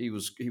he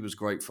was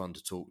great fun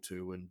to talk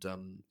to,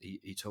 and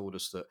he told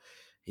us that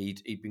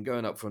he'd been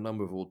going up for a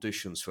number of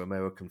auditions for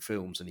American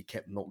films, and he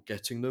kept not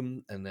getting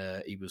them, and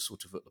he was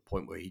sort of at the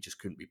point where he just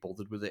couldn't be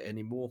bothered with it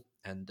anymore,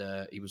 and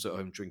he was at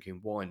home drinking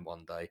wine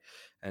one day,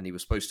 and he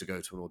was supposed to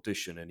go to an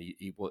audition, and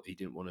he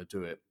didn't want to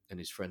do it, and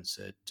his friend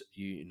said,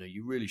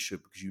 you really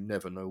should, because you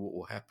never know what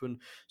will happen.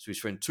 So his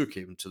friend took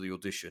him to the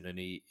audition, and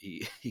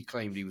he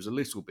claimed he was a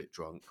little bit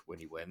drunk when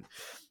he went,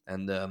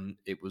 and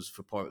it was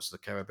for Pirates of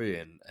the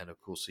Caribbean, and of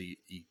course he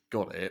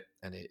got it,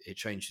 and it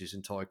changed his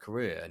entire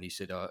career. And he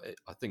said,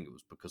 I think it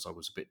was because I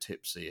was a bit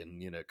tipsy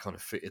and kind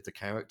of fitted the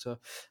character.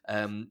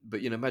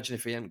 But imagine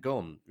if he hadn't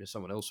gone,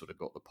 someone else would have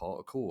got the part,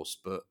 of course.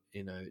 But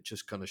it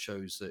just kind of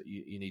shows that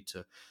you need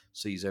to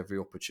seize every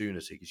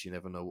opportunity, because you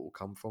never know what will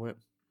come from it.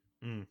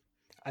 Mm.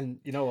 And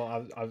you know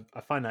what?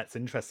 I find that's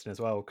interesting as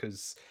well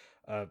because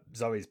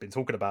Zoe's been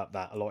talking about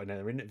that a lot in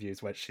her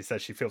interviews, where she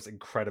says she feels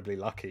incredibly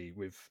lucky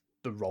with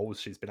the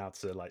roles she's been able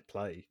to like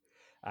play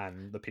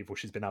and the people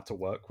she's been able to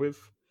work with.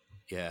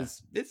 Yeah,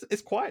 Because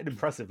it's quite an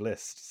impressive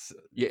list,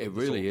 yeah, it the sort of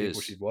really people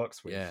is. she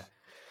works with. Yeah,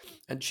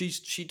 and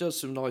she does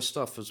some nice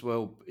stuff as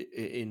well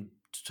in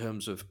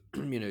terms of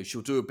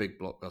she'll do a big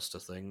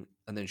blockbuster thing,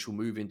 and then she'll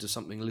move into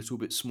something a little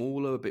bit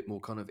smaller, a bit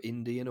more kind of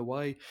indie in a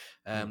way,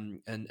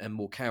 Mm. and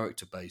more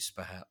character based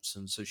perhaps.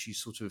 And so she's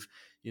sort of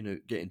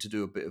getting to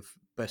do a bit of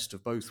best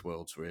of both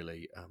worlds,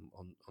 really,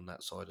 on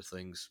that side of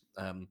things.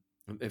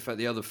 In fact,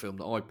 the other film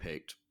that I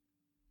picked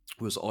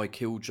was I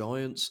Kill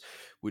Giants,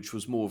 which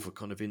was more of a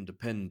kind of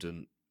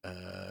independent,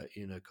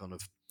 kind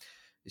of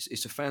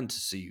it's a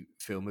fantasy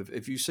film.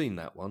 Have you seen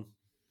that one?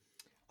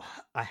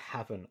 I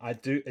haven't. I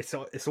do.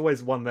 It's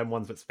always one of them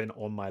ones that's been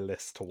on my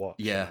list to watch,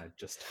 and Yeah. I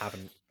just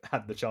haven't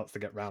had the chance to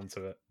get round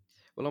to it.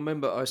 Well, I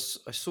remember I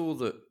saw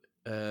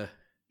that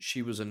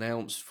she was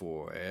announced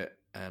for it,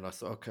 and I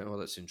thought, okay, well,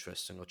 that's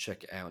interesting. I'll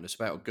check it out. And it's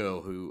about a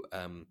girl who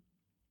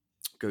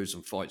goes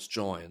and fights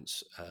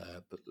giants,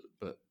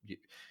 but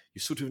you're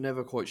sort of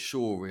never quite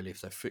sure really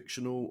if they're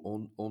fictional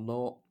or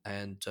not.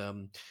 And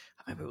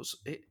I remember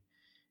it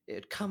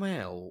had come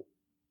out,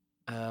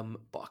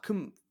 but I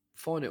couldn't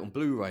find it on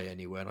Blu-ray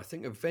anywhere. And I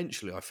think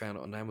eventually I found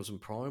it on Amazon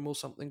Prime or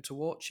something to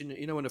watch.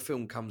 You know when a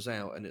film comes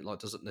out and it like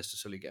doesn't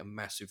necessarily get a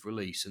massive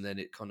release, and then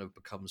it kind of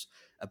becomes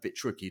a bit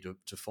tricky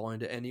to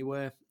find it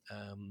anywhere.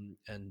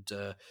 And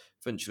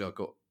eventually I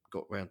got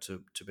round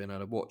to being able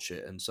to watch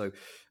it. And so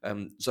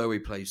Zoe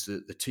plays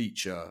the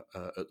teacher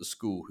at the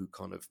school who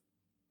kind of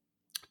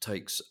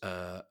takes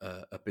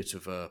a bit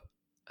of a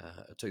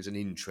takes an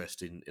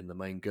interest in the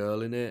main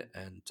girl in it,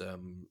 and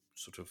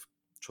sort of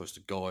tries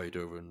to guide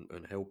her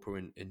and help her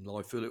in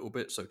life a little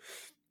bit. So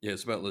yeah,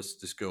 it's about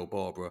this girl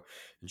Barbara,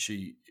 and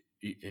she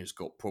has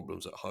got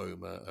problems at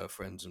home. Her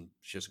friends, and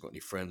she hasn't got any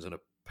friends, and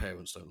her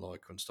parents don't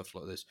like her and stuff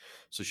like this.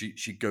 So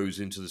she goes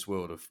into this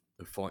world of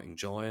fighting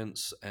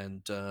giants,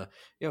 and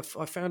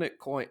I found it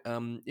quite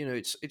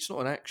it's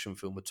not an action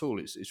film at all.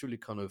 It's really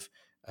kind of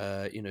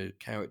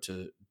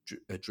character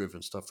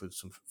driven stuff with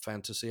some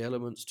fantasy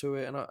elements to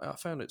it, and I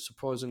found it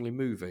surprisingly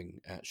moving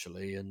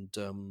actually, and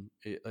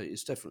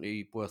it's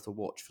definitely worth a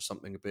watch for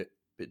something a bit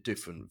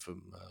different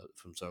from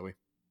Zoe.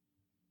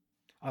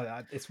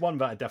 It's one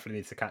that I definitely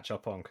need to catch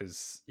up on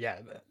because, yeah,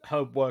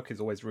 her work is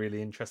always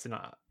really interesting.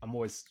 I'm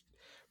always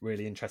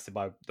really interested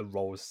by the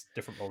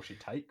different roles she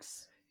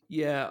takes.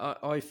 Yeah,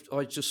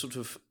 I just sort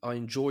of I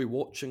enjoy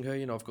watching her.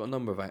 I've got a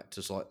number of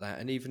actors like that,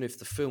 and even if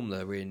the film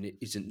they're in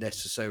isn't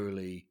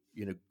necessarily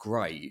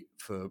great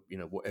for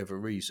whatever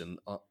reason,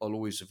 I'll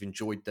always have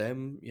enjoyed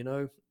them.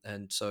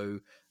 And so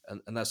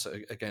and that's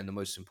again the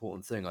most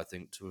important thing I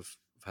think, to have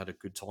had a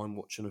good time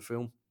watching a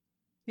film.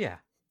 Yeah,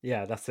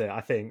 yeah, that's it.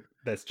 I think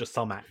there's just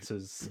some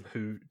actors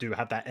who do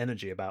have that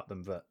energy about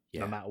them that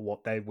no Yeah. matter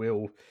what, they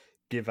will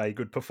give a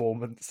good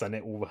performance, and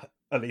it will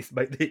at least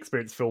make the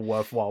experience feel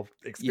worthwhile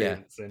Yeah.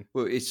 experiencing.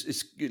 Well,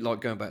 it's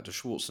like going back to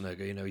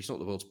Schwarzenegger. He's not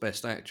the world's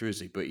best actor, is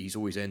he? But he's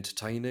always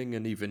entertaining,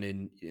 and even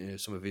in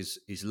some of his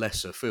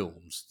lesser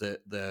films,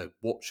 they're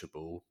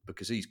watchable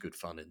because he's good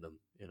fun in them.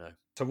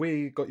 So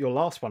we got your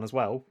last one as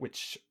well,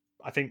 which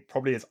I think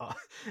probably is.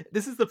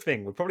 This is the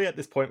thing. We're probably at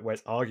this point where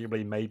it's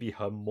arguably maybe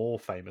her more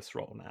famous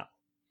role now.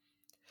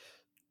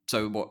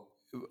 So what?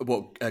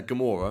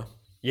 Gamora?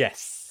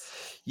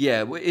 Yes.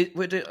 Yeah.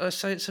 Would I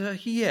say it's her?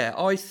 Yeah.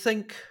 I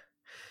think.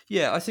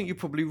 Yeah, I think you're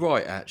probably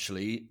right.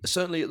 Actually,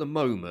 certainly at the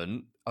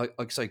moment,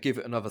 I'd say give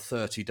it another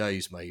 30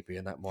 days maybe,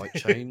 and that might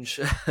change.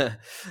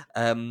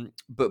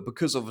 But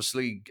because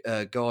obviously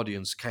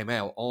Guardians came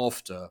out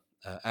after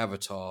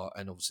Avatar,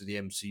 and obviously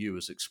the MCU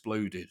has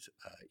exploded,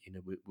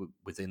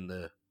 within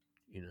the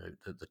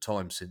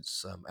time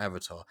since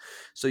Avatar.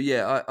 So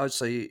yeah, I'd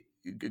say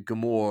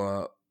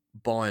Gamora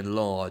by and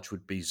large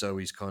would be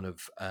Zoe's kind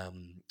of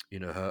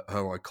her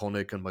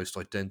iconic and most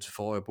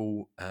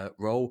identifiable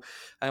role.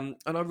 And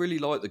I really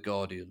like the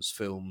Guardians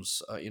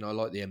films. I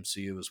like the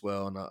MCU as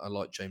well, and I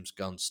like James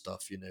Gunn's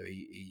stuff.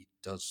 He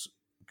does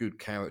good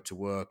character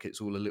work.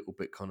 It's all a little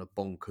bit kind of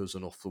bonkers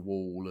and off the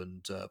wall,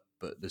 and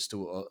but there's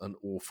still an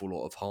awful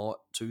lot of heart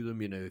to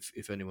them.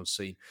 If anyone's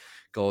seen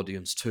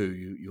Guardians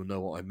 2, you'll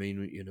know what I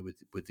mean.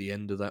 With the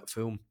end of that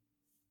film.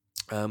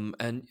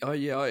 And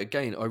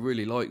again, I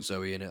really like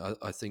Zoe in it.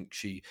 I think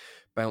she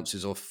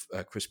bounces off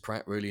Chris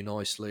Pratt really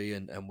nicely,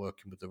 and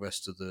working with the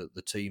rest of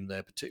the team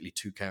there, particularly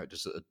two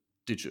characters that are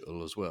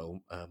digital as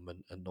well,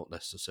 and not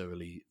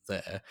necessarily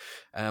there.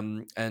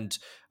 And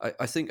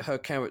I think her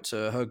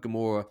character, her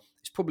Gamora,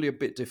 is probably a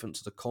bit different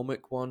to the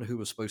comic one, who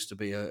was supposed to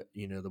be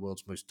the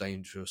world's most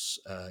dangerous,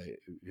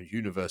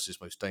 universe's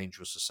most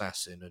dangerous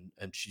assassin,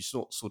 and she's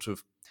not sort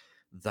of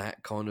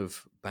that kind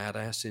of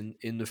badass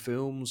in the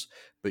films,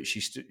 but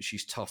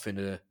she's tough in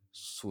a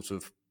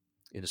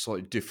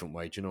slightly different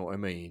way. Do you know what I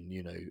mean?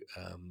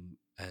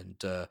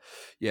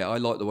 Yeah, I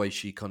like the way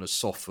she kind of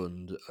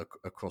softened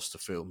across the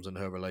films, and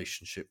her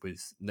relationship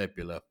with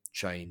Nebula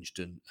changed,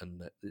 and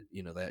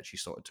they actually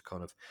started to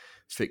kind of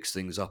fix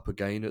things up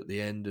again at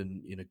the end.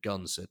 And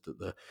Gunn said that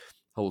the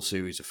whole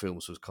series of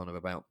films was kind of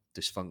about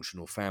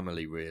dysfunctional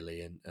family,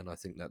 really, and I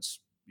think that's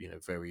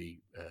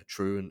very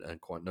true and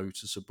quite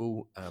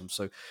noticeable.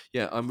 So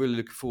yeah, I'm really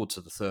looking forward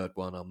to the third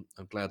one.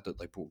 I'm glad that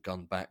they brought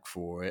Gunn back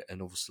for it,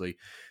 and obviously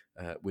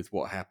with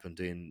what happened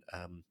in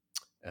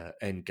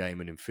Endgame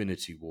and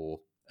Infinity War,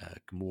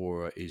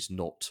 Gamora is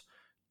not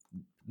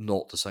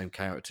the same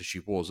character she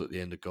was at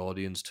the end of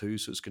Guardians 2,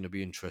 so it's going to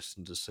be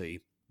interesting to see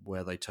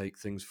where they take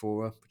things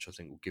for her, which I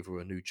think will give her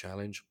a new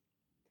challenge.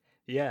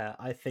 Yeah,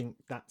 I think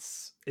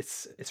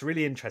it's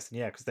really interesting.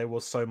 Yeah, because there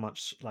was so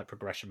much like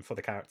progression for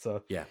the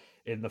character Yeah.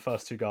 in the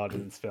first two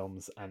Guardians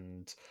films,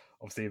 and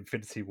obviously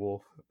Infinity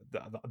War.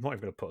 I'm not even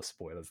going to put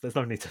spoilers. There's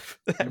no need to.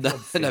 No,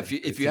 if you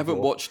Infinity haven't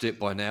War. watched it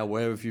by now,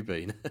 where have you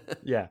been?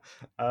 Yeah,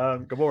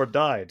 Gamora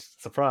died.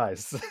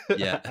 Surprise!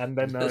 Yeah. And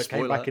then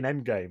came back Spoiler.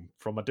 in Endgame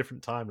from a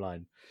different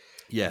timeline.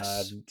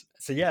 Yes. And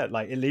so yeah,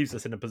 like it leaves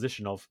us in a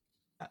position of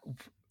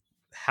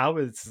how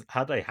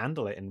they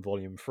handle it in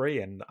Volume 3,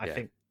 and I Yeah.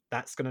 think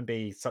that's going to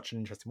be such an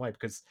interesting way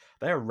because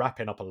they are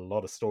wrapping up a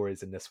lot of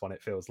stories in this one.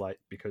 It feels like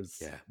because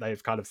Yeah.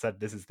 they've kind of said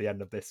this is the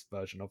end of this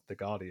version of the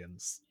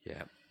Guardians.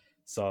 Yeah.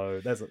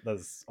 So there's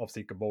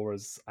obviously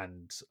Gamora's,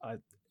 and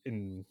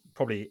in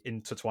probably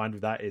intertwined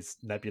with that is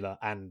Nebula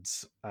and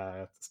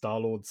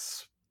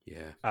Star-Lord's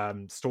Yeah.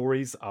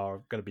 stories are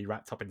going to be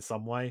wrapped up in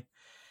some way.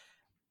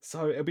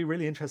 So it'll be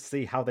really interesting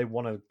to see how they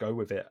want to go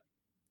with it.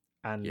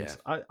 And Yeah.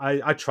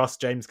 I trust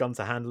James Gunn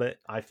to handle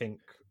it. I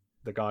think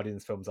the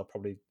Guardians films are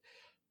probably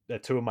they're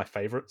two of my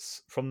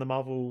favorites from the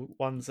Marvel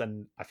ones,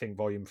 and I think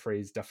Volume 3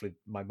 is definitely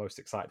my most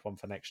excited one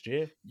for next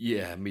year.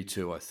 Yeah, me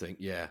too. I think.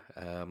 Yeah,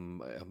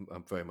 I'm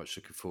very much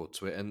looking forward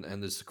to it, and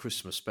there's the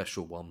Christmas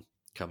special one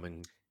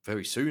coming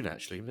very soon,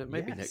 actually.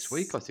 Maybe next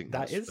week. Yes, I think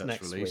that is that's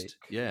next released.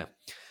 week. Yeah.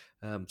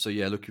 So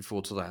yeah, looking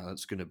forward to that.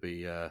 That's going to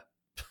be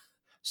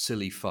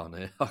silly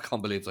fun. I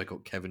can't believe they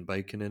got Kevin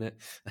Bacon in it.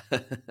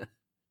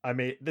 I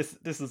mean, this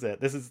is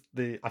it. This is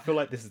the. I feel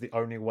like this is the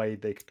only way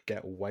they could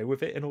get away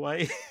with it in a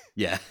way.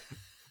 Yeah.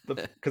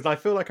 Because I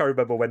feel like I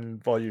remember when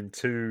Volume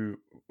 2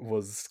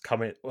 was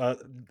coming. Well,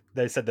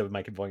 they said they were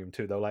making Volume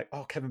 2. They were like,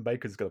 "Oh, Kevin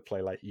Bacon's going to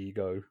play like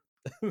Ego,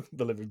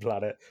 the Living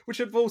Planet," which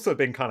had also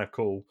been kind of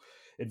cool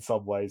in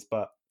some ways.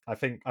 But I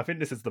think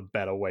this is the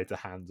better way to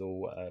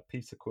handle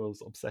Peter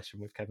Quill's obsession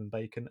with Kevin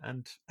Bacon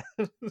and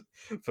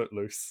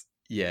Footloose.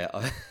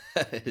 Yeah,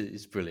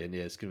 it's brilliant.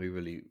 Yeah, it's going to be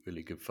really,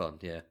 really good fun.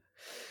 Yeah.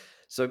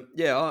 So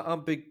yeah, I'm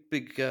a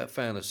big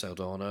fan of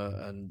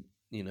Saldana, and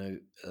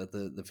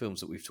the films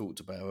that we've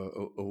talked about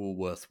are all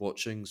worth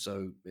watching.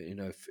 So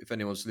if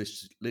anyone's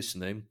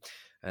listening,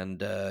 and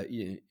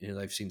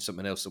they've seen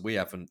something else that we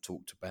haven't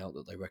talked about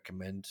that they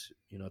recommend,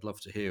 I'd love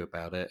to hear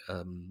about it.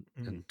 Mm.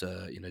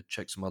 And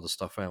check some other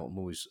stuff out. I'm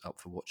always up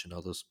for watching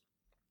others.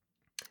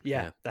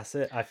 Yeah, Yeah, that's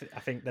it. I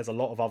think there's a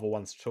lot of other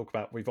ones to talk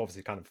about. We've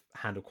obviously kind of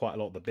handled quite a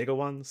lot of the bigger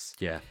ones,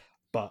 yeah,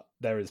 but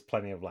there is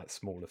plenty of like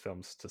smaller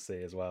films to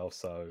see as well.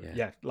 So yeah.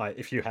 yeah, like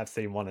if you have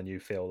seen one and you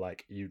feel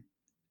like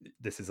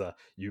this is a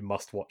you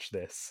must watch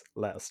this,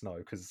 let us know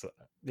because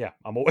yeah,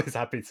 I'm always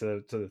happy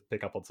to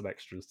pick up on some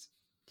extras.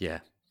 Yeah.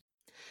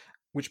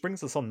 Which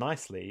brings us on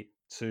nicely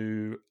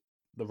to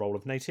the role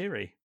of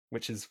Neytiri,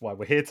 which is why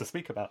we're here to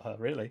speak about her,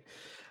 really.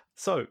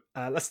 So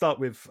let's start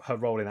with her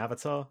role in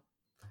Avatar.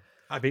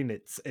 I mean,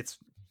 it's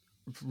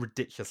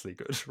ridiculously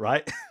good,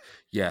 right?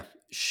 Yeah,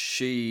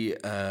 she's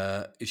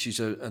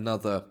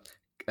another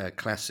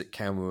classic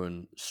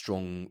Cameron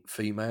strong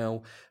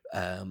female,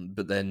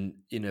 but then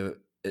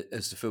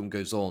as the film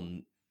goes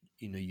on,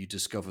 you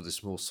discover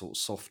this more sort of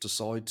softer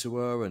side to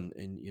her, and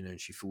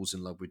she falls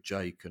in love with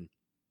Jake, and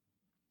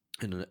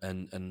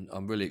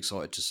I'm really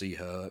excited to see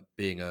her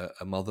being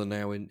a mother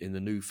now in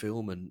the new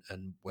film,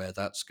 and where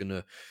that's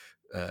gonna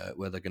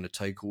where they're going to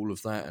take all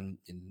of that. And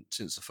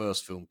since the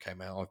first film came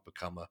out, I've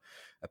become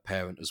a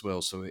parent as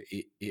well, so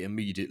it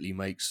immediately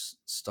makes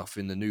stuff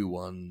in the new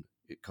one.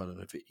 It kind of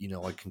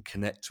I can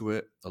connect to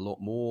it a lot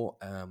more,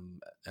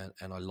 and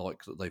I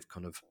like that they've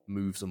kind of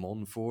moved them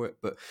on for it.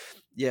 But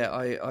yeah,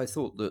 I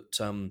thought that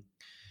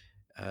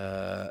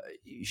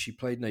she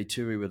played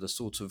Neytiri with a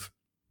sort of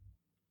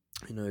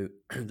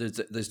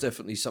there's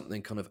definitely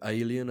something kind of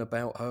alien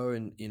about her,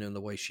 and in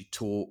the way she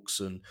talks,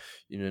 and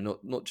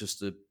not just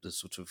the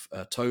sort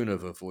of tone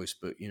of her voice,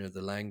 but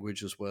the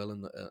language as well,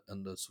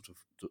 and the sort of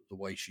the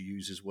way she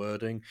uses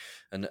wording,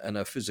 and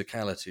her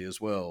physicality as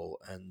well.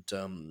 And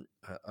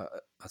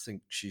I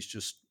think she's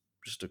just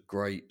a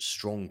great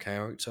strong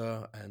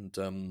character,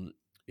 and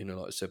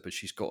like I said, but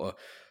she's got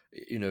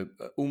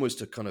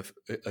almost a kind of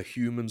a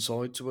human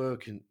side to her,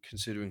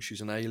 considering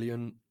she's an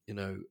alien,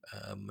 and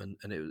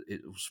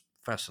it was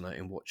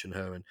fascinating watching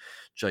her and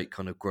Jake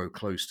kind of grow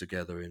close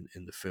together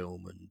in the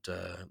film, and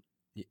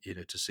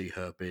to see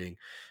her being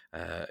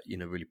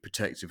really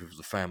protective of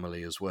the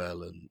family as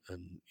well, and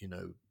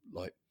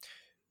like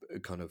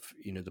kind of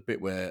the bit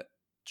where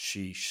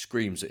she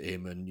screams at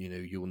him, and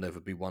you'll never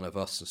be one of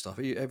us and stuff.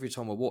 Every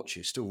time I watch it,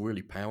 it's still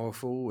really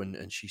powerful,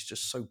 and she's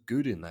just so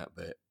good in that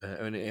bit,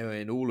 and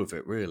in all of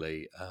it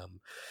really.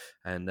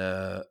 And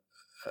I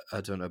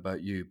don't know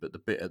about you, but the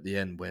bit at the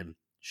end when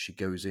she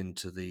goes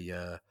into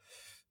the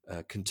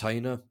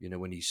container,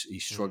 when he's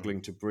Mm.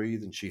 struggling to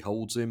breathe, and she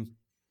holds him,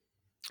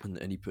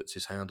 and he puts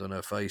his hand on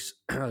her face.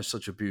 It's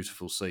such a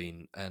beautiful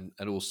scene, and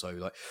also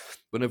like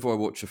whenever I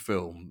watch a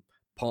film,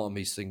 part of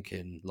me's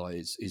thinking like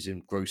is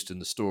engrossed in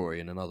the story,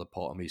 and another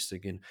part of me's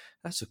thinking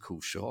that's a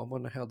cool shot. I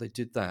wonder how they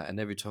did that. And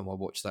every time I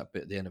watch that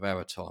bit at the end of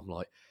Avatar, I'm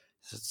like,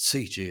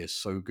 CG is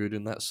so good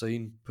in that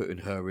scene, putting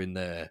her in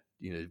there,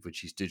 when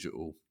she's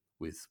digital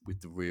with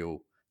the real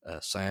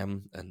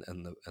Sam and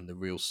the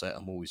real set.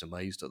 I'm always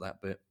amazed at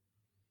that bit.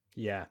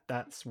 Yeah,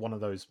 that's one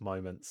of those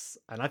moments,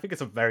 and I think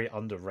it's a very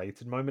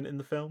underrated moment in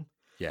the film.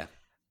 Yeah,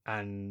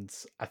 And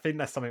I think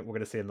that's something we're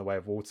going to see in The Way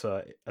of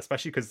Water,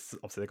 especially because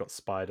obviously they've got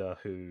Spider,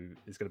 who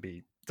is going to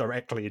be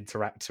directly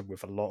interacting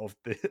with a lot of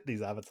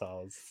these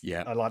avatars.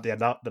 yeah, I like the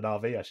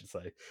Na'vi, I should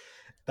say.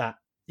 That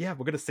yeah,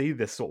 we're going to see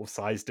this sort of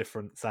size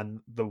difference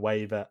and the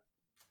way that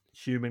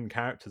human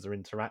characters are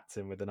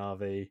interacting with the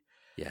Na'vi,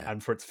 yeah,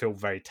 and for it to feel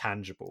very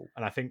tangible.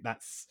 And I think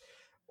that's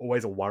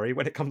always a worry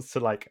when it comes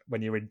to like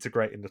when you're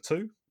integrating the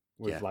two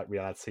with yeah. like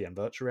reality and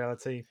virtual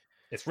reality.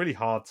 It's really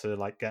hard to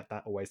like get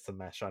that always to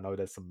mesh. I know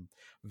there's some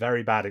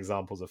very bad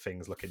examples of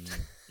things looking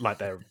like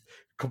they're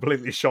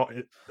completely shot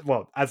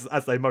well, as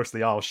they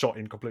mostly are, shot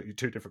in completely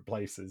two different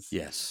places.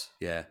 Yes,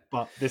 yeah,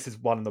 But this is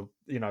one of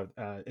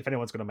the if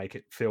anyone's going to make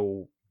it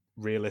feel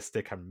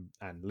realistic and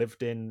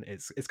lived in,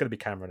 it's going to be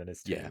Cameron and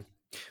his yeah. team.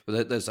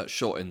 Well, there's that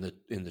shot in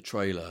the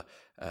trailer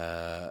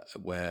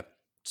where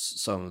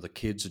some of the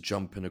kids are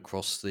jumping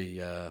across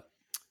the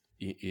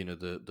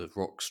the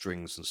rock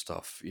strings and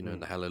stuff, in Mm.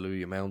 the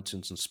Hallelujah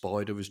Mountains, and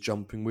Spider is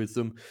jumping with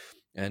them,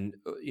 and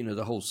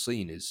the whole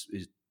scene is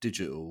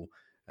digital,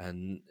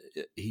 and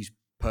he's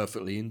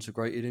perfectly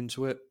integrated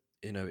into it.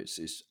 You know,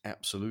 it's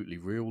absolutely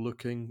real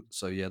looking.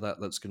 So yeah,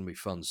 that's going to be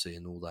fun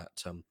seeing all that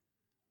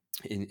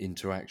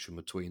interaction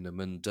between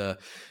them. And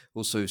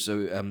also,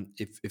 so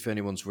if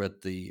anyone's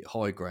read the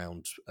High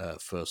Ground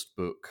first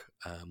book,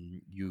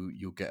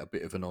 you'll get a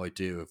bit of an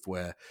idea of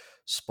where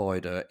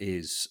Spider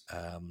is,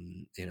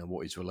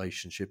 what his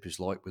relationship is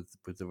like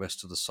with the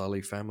rest of the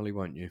Sully family,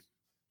 won't you?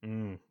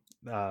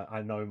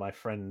 I know my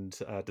friend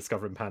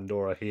Discovering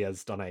Pandora. He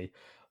has done a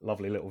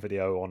lovely little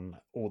video on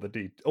all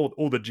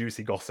the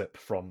juicy gossip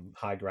from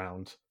High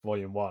Ground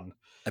Volume 1.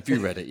 Have you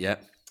read it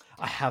yet?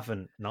 I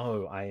haven't.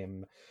 No, I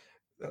am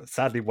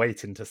sadly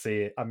waiting to see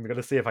it. I'm going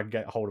to see if I can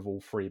get hold of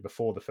all three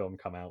before the film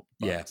come out.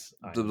 Yeah,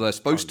 But I'm they're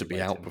supposed to currently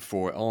be out waiting.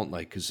 before it, aren't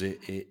they? Because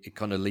it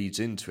kind of leads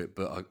into it.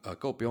 But I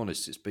got to be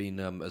honest, it's been,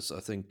 as I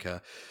think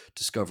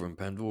Discovering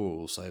Pandora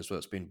will say as well,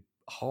 it's been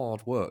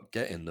hard work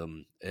getting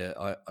them.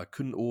 I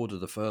couldn't order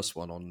the first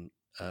one on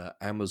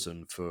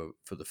Amazon for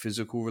the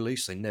physical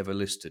release. They never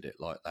listed it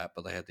like that,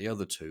 but they had the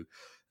other two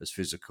as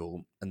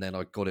physical. And then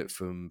I got it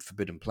from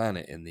Forbidden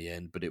Planet in the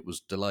end, but it was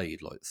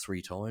delayed like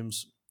 3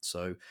 times.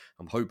 So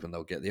I'm hoping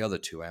they'll get the other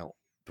two out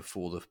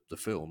before the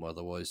film.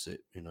 Otherwise,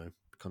 it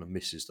kind of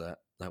misses that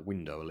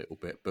window a little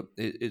bit. But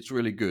it's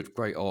really good,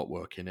 great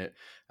artwork in it,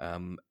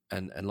 and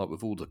like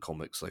with all the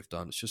comics they've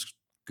done, it's just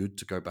good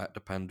to go back to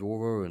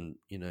Pandora and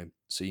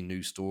see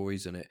new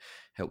stories, and it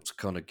helps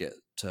kind of get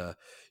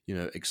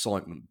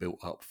excitement built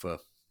up for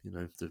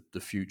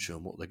the future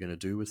and what they're going to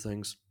do with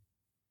things.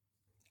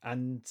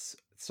 And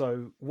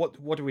so,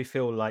 what do we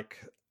feel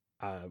like?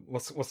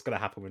 What's going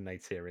to happen with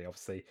Neytiri?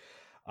 Obviously,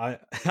 I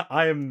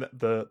I am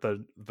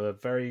the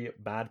very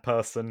bad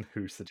person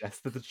who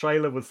suggested the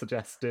trailer was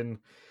suggesting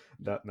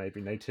that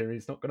maybe Neytiri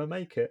is not going to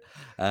make it.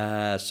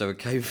 So it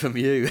came from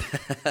you.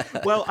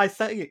 Well, I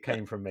say it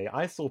came from me.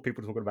 I saw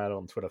people talking about it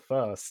on Twitter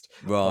first,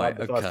 but I'm Right,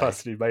 the first okay.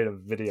 person who made a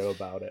video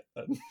about it.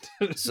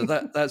 So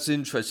that's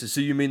interesting.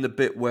 So you mean the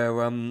bit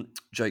where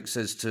Jake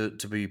says to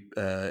be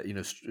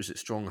is it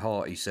strong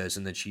heart, he says,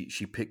 and then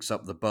she picks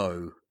up the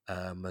bow,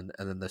 and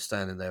then they're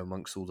standing there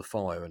amongst all the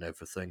fire and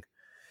everything.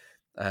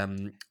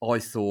 I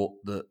thought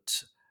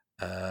that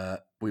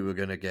we were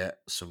going to get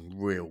some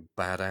real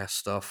badass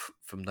stuff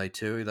from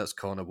Neytiri. That's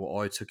kind of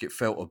what I took. It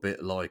felt a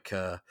bit like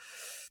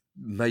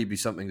maybe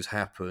something's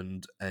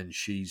happened and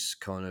she's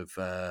kind of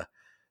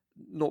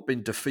not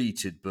been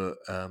defeated, but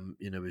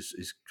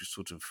is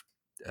sort of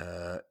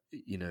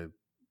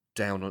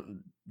down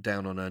on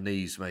her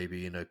knees,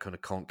 maybe kind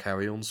of can't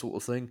carry on, sort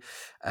of thing.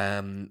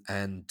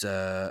 And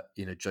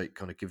Jake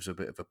kind of gives her a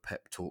bit of a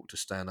pep talk to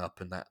stand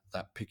up, and that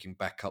picking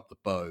back up the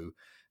bow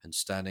and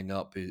standing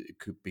up, it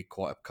could be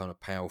quite a kind of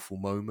powerful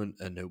moment.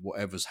 And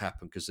whatever's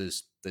happened, because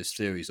there's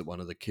theories that one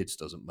of the kids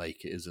doesn't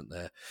make it, isn't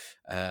there?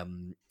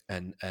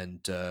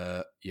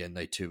 Neytiri's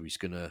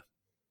gonna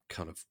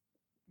kind of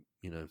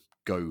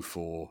go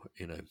for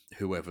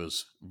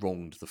whoever's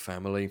wronged the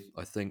family.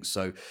 I think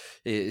so.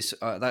 It's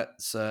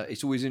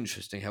it's always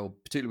interesting how,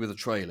 particularly with a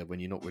trailer, when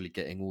you're not really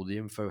getting all the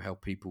info, how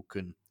people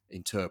can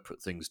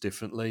interpret things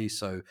differently.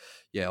 So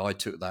yeah, I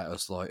took that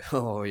as like,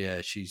 oh yeah,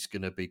 she's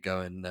gonna be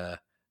going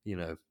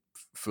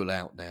full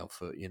out now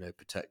for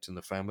protecting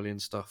the family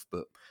and stuff.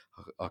 But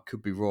I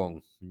could be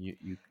wrong.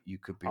 You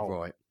could be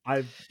right.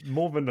 I'm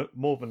more than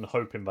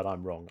hoping that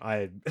I'm wrong.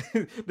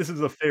 This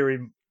is a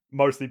theory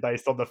mostly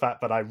based on the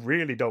fact that I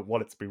really don't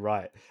want it to be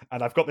right,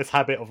 and I've got this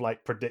habit of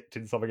like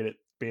predicting something and it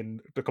being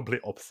the complete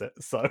opposite.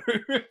 So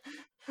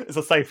it's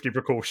a safety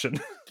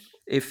precaution.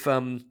 If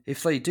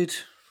they did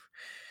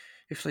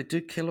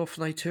kill off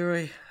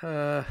Neytiri,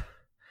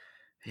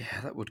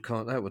 yeah,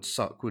 that would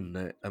suck, wouldn't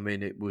it? I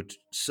mean, it would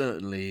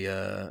certainly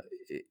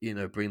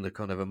bring the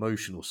kind of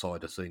emotional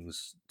side of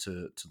things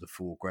to the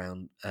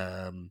foreground.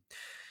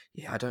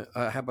 Yeah, I don't.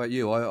 How about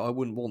you? I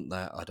wouldn't want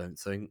that. I don't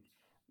think.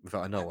 In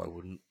fact, I know I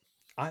wouldn't.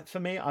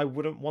 For me, I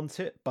wouldn't want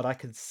it, but I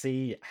could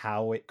see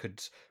how it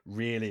could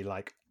really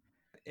like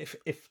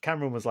if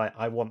Cameron was like,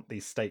 I want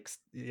these stakes,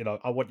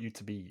 I want you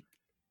to be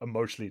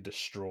emotionally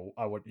distraught.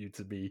 I want you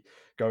to be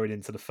going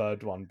into the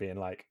third one being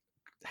like,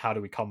 how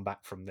do we come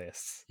back from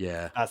this?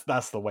 Yeah.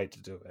 That's the way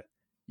to do it.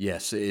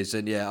 Yes, it is,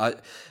 and yeah,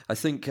 I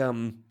think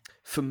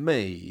for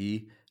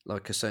me,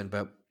 like I said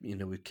about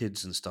with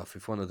kids and stuff,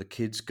 if one of the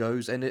kids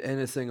goes,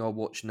 anything I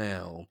watch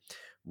now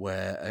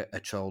where a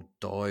child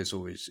dies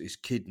or is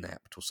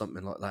kidnapped or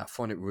something like that, I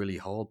find it really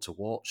hard to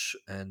watch.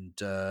 And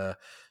so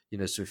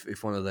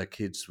if one of their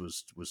kids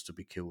was to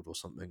be killed or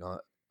something, I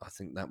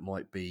think that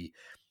might be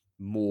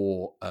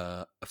more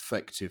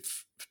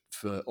effective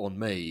on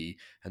me,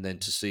 and then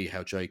to see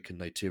how Jake and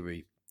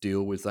Neytiri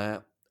deal with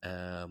that.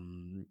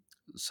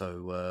 It's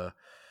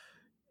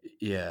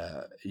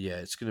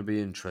going to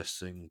be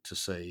interesting to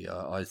see.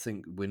 I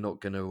think we're not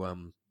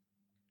going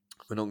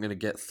to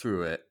get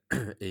through it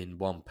in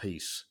one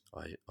piece.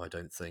 I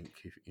don't think.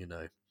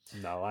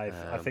 No,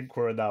 I think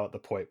we're now at the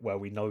point where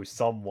we know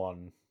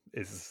someone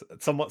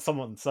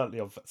certainly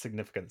of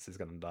significance is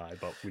going to die,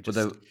 but we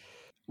just.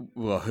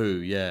 Well, who?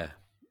 Yeah,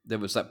 there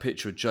was that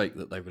picture of Jake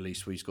that they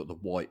released where he's got the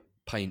white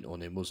paint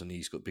on him, wasn't he?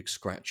 He's got big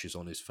scratches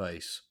on his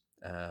face.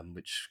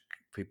 which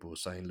people were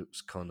saying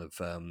looks kind of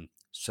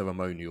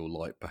ceremonial,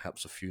 like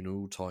perhaps a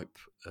funeral type,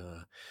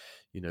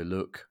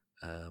 look.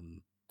 I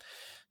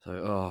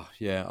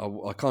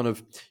kind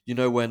of,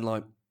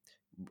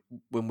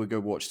 when we go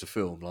watch the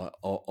film, like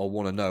I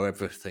want to know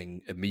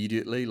everything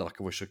immediately. Like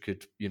I wish I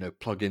could,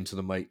 plug into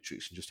the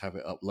Matrix and just have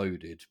it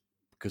uploaded,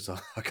 because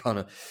I kind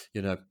of,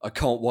 I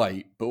can't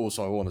wait, but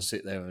also I want to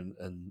sit there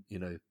and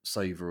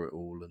savor it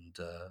all and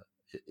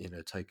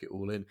take it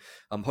all in.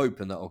 I'm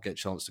hoping that I'll get a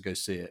chance to go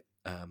see it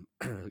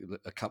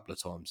a couple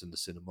of times in the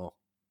cinema.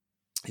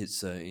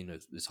 It's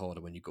it's harder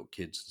when you've got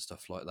kids and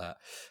stuff like that.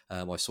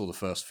 I saw the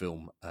first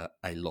film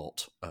a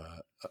lot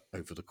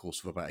over the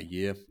course of about a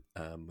year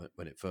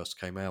when it first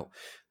came out,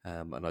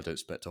 and I don't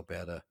expect I'll be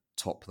able to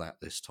top that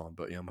this time.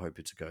 But yeah, I'm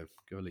hoping to go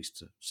at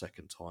least a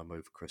second time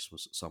over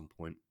Christmas at some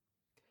point.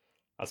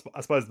 I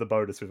suppose the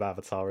bonus with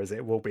Avatar is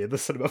it will be in the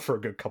cinema for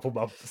a good couple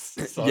months.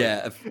 So.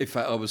 Yeah, in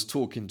fact, I was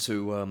talking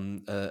to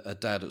a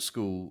dad at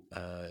school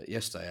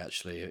yesterday,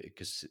 actually,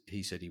 because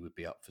he said he would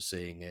be up for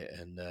seeing it,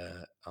 and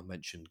I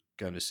mentioned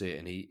going to see it,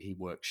 and he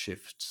works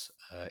shifts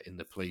in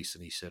the police,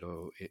 and he said,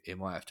 "Oh, it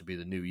might have to be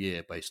the new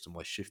year based on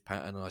my shift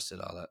pattern." And I said,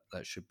 "Oh,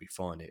 that should be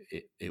fine.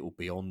 It will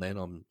be on then,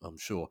 I'm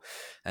sure."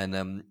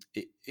 And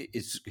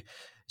it's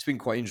been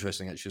quite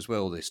interesting actually as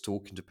well, this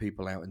talking to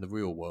people out in the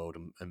real world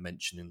and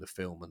mentioning the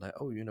film, and that,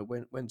 oh,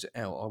 when's it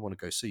out? I want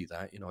to go see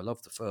that. I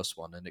love the first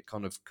one, and it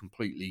kind of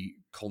completely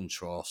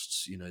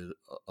contrasts,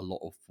 a lot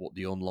of what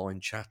the online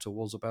chatter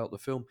was about the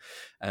film.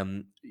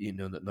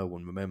 That no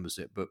one remembers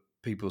it, but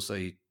people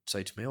say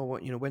to me, "Oh,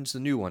 when's the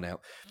new one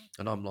out?"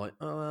 And I'm like,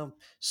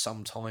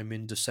 sometime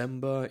in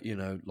December.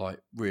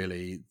 Like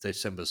really,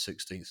 December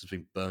 16th has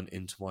been burnt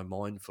into my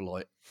mind for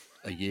like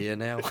a year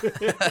now.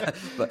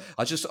 But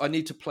I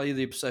need to play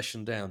the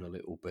obsession down a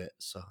little bit.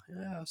 So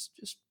yeah, it's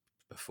just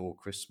before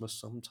Christmas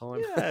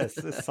sometime. Yes,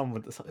 it's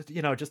someone,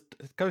 just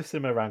go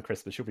cinema around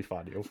Christmas. You'll be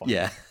fine. You'll find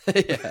Yeah,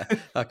 it. yeah.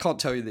 I can't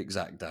tell you the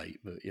exact date,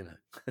 but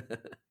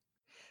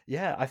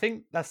Yeah, I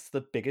think that's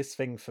the biggest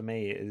thing for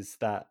me is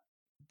that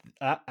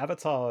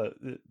Avatar.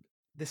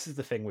 This is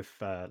the thing with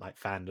like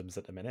fandoms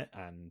at the minute,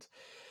 and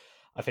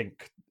I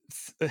think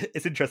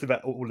it's interesting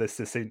that all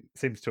this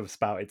seems to have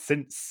spouted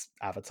since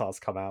Avatar's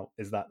come out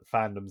is that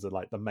fandoms are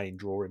like the main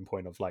drawing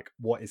point of like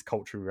what is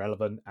culturally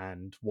relevant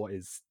and what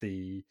is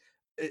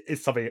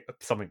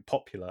something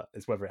popular,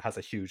 is whether it has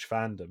a huge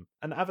fandom.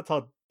 And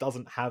Avatar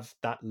doesn't have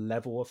that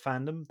level of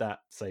fandom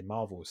that say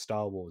Marvel,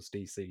 Star Wars,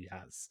 DC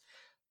has,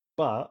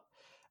 but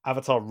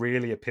Avatar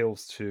really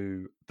appeals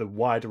to the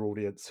wider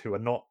audience who are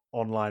not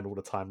online all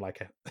the time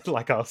like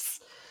us.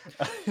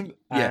 Yeah,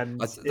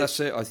 And that's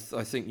it.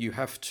 I think you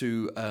have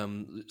to.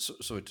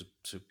 Sorry to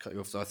cut you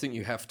off. I think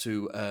you have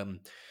to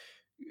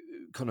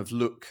kind of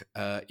look.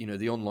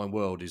 The online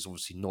world is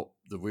obviously not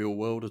the real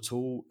world at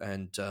all,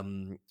 and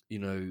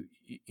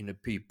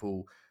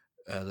people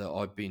that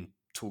I've been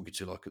talking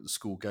to, like at the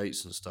school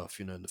gates and stuff,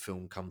 and the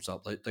film comes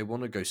up, they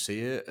want to go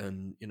see it.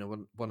 And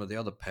one of the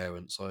other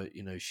parents,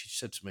 she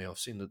said to me, "I've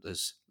seen that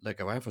there's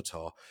Lego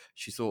Avatar."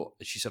 She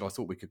said, "I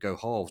thought we could go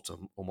halved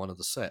on one of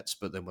the sets,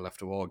 but then we'll have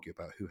to argue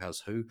about who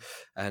has who."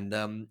 And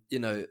I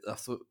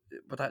thought,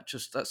 but that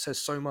says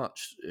so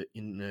much,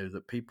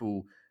 that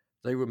people,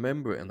 they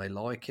remember it and they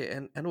like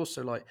it, and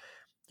also, like,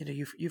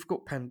 you've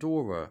got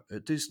Pandora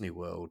at Disney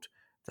World.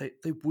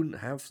 They wouldn't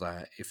have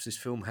that if this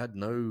film had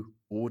no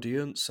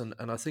audience, and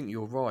I think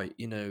you're right.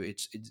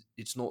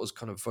 It's not as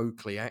kind of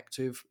vocally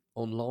active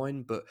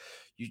online, but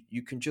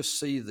you can just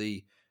see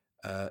the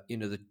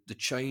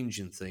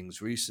change in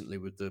things recently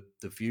with the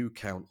view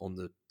count on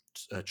the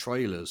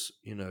trailers,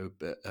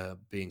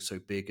 being so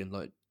big, and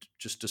like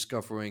just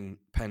discovering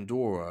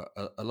Pandora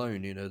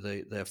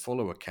alone, their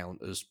follower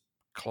count has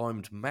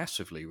climbed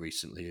massively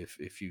recently,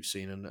 if you've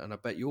seen, and I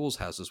bet yours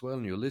has as well,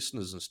 and your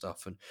listeners and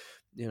stuff. And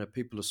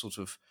people are sort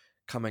of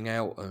coming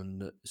out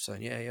and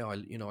saying, yeah, I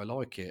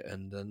like it,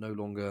 and they're no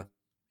longer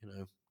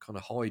kind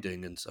of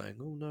hiding and saying,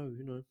 oh no,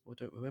 I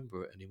don't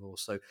remember it anymore.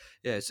 So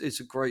yeah,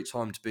 it's a great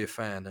time to be a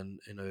fan, and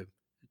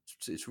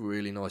it's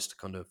really nice to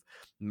kind of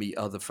meet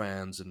other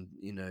fans, and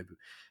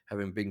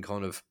having been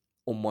kind of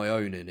on my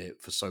own in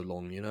it for so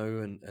long,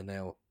 and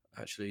now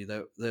actually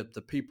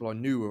the people I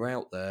knew were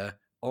out there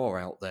are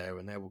out there,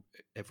 and now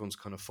everyone's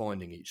kind of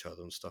finding each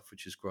other and stuff,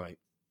 which is great.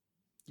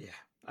 yeah,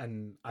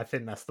 and I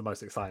think that's the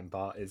most exciting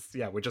part is,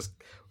 yeah,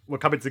 we're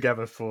coming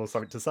together for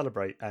something to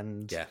celebrate,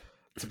 and Yeah.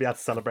 to be able to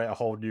celebrate a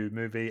whole new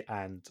movie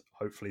and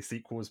hopefully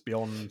sequels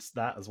beyond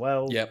that as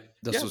well. Yeah,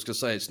 that's what Yeah. I was going to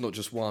say. It's not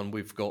just one.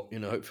 We've got,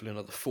 hopefully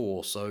another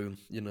 4. So,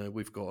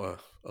 we've got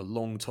a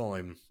long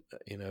time,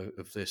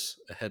 of this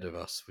ahead of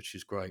us, which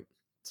is great.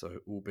 So,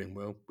 all being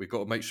well, we've got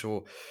to make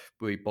sure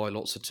we buy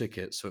lots of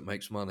tickets so it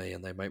makes money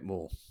and they make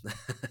more.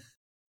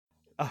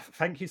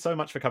 Thank you so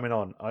much for coming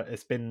on.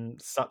 It's been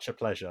such a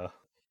pleasure.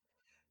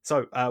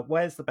 So,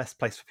 where's the best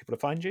place for people to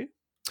find you?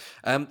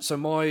 So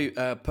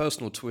my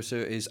personal Twitter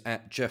is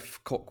at Jeff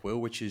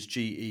Cockwell, which is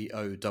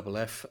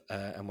GEOFF,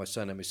 and my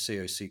surname is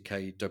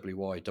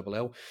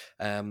COCKWYLL.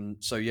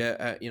 So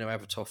yeah,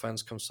 Avatar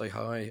fans, come say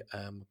hi.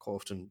 Quite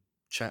often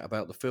chat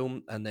about the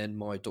film. And then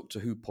my Doctor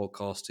Who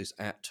podcast is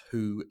at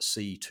Who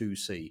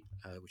C2C,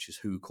 which is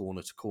Who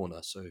Corner to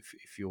Corner. So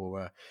if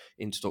you're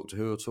into Doctor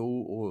Who at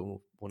all,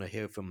 or want to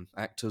hear from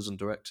actors and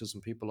directors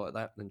and people like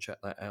that, then check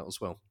that out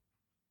as well.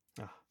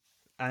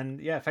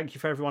 And yeah, thank you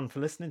for everyone for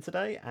listening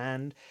today,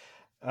 and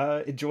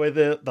enjoy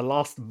the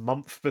last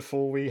month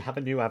before we have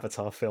a new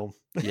Avatar film.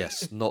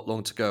 Yes, not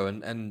long to go.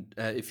 And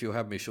if you'll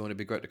have me, Sean, it'd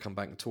be great to come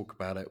back and talk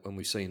about it when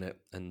we've seen it,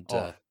 and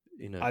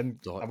I'm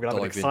gonna have an dive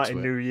into exciting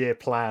it. New Year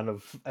plan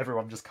of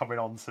everyone just coming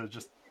on to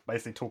just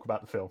basically talk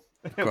about the film.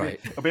 Great.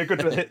 It'll be a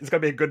good. It's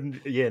gonna be a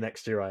good year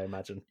next year, I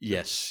imagine.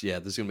 Yes, yeah.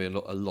 There's going to be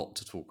a lot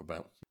to talk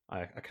about.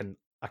 I can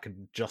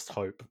just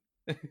hope.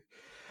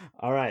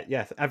 All right,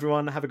 yes.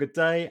 Everyone, have a good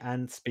day,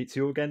 and speak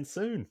to you again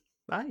soon.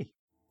 Bye.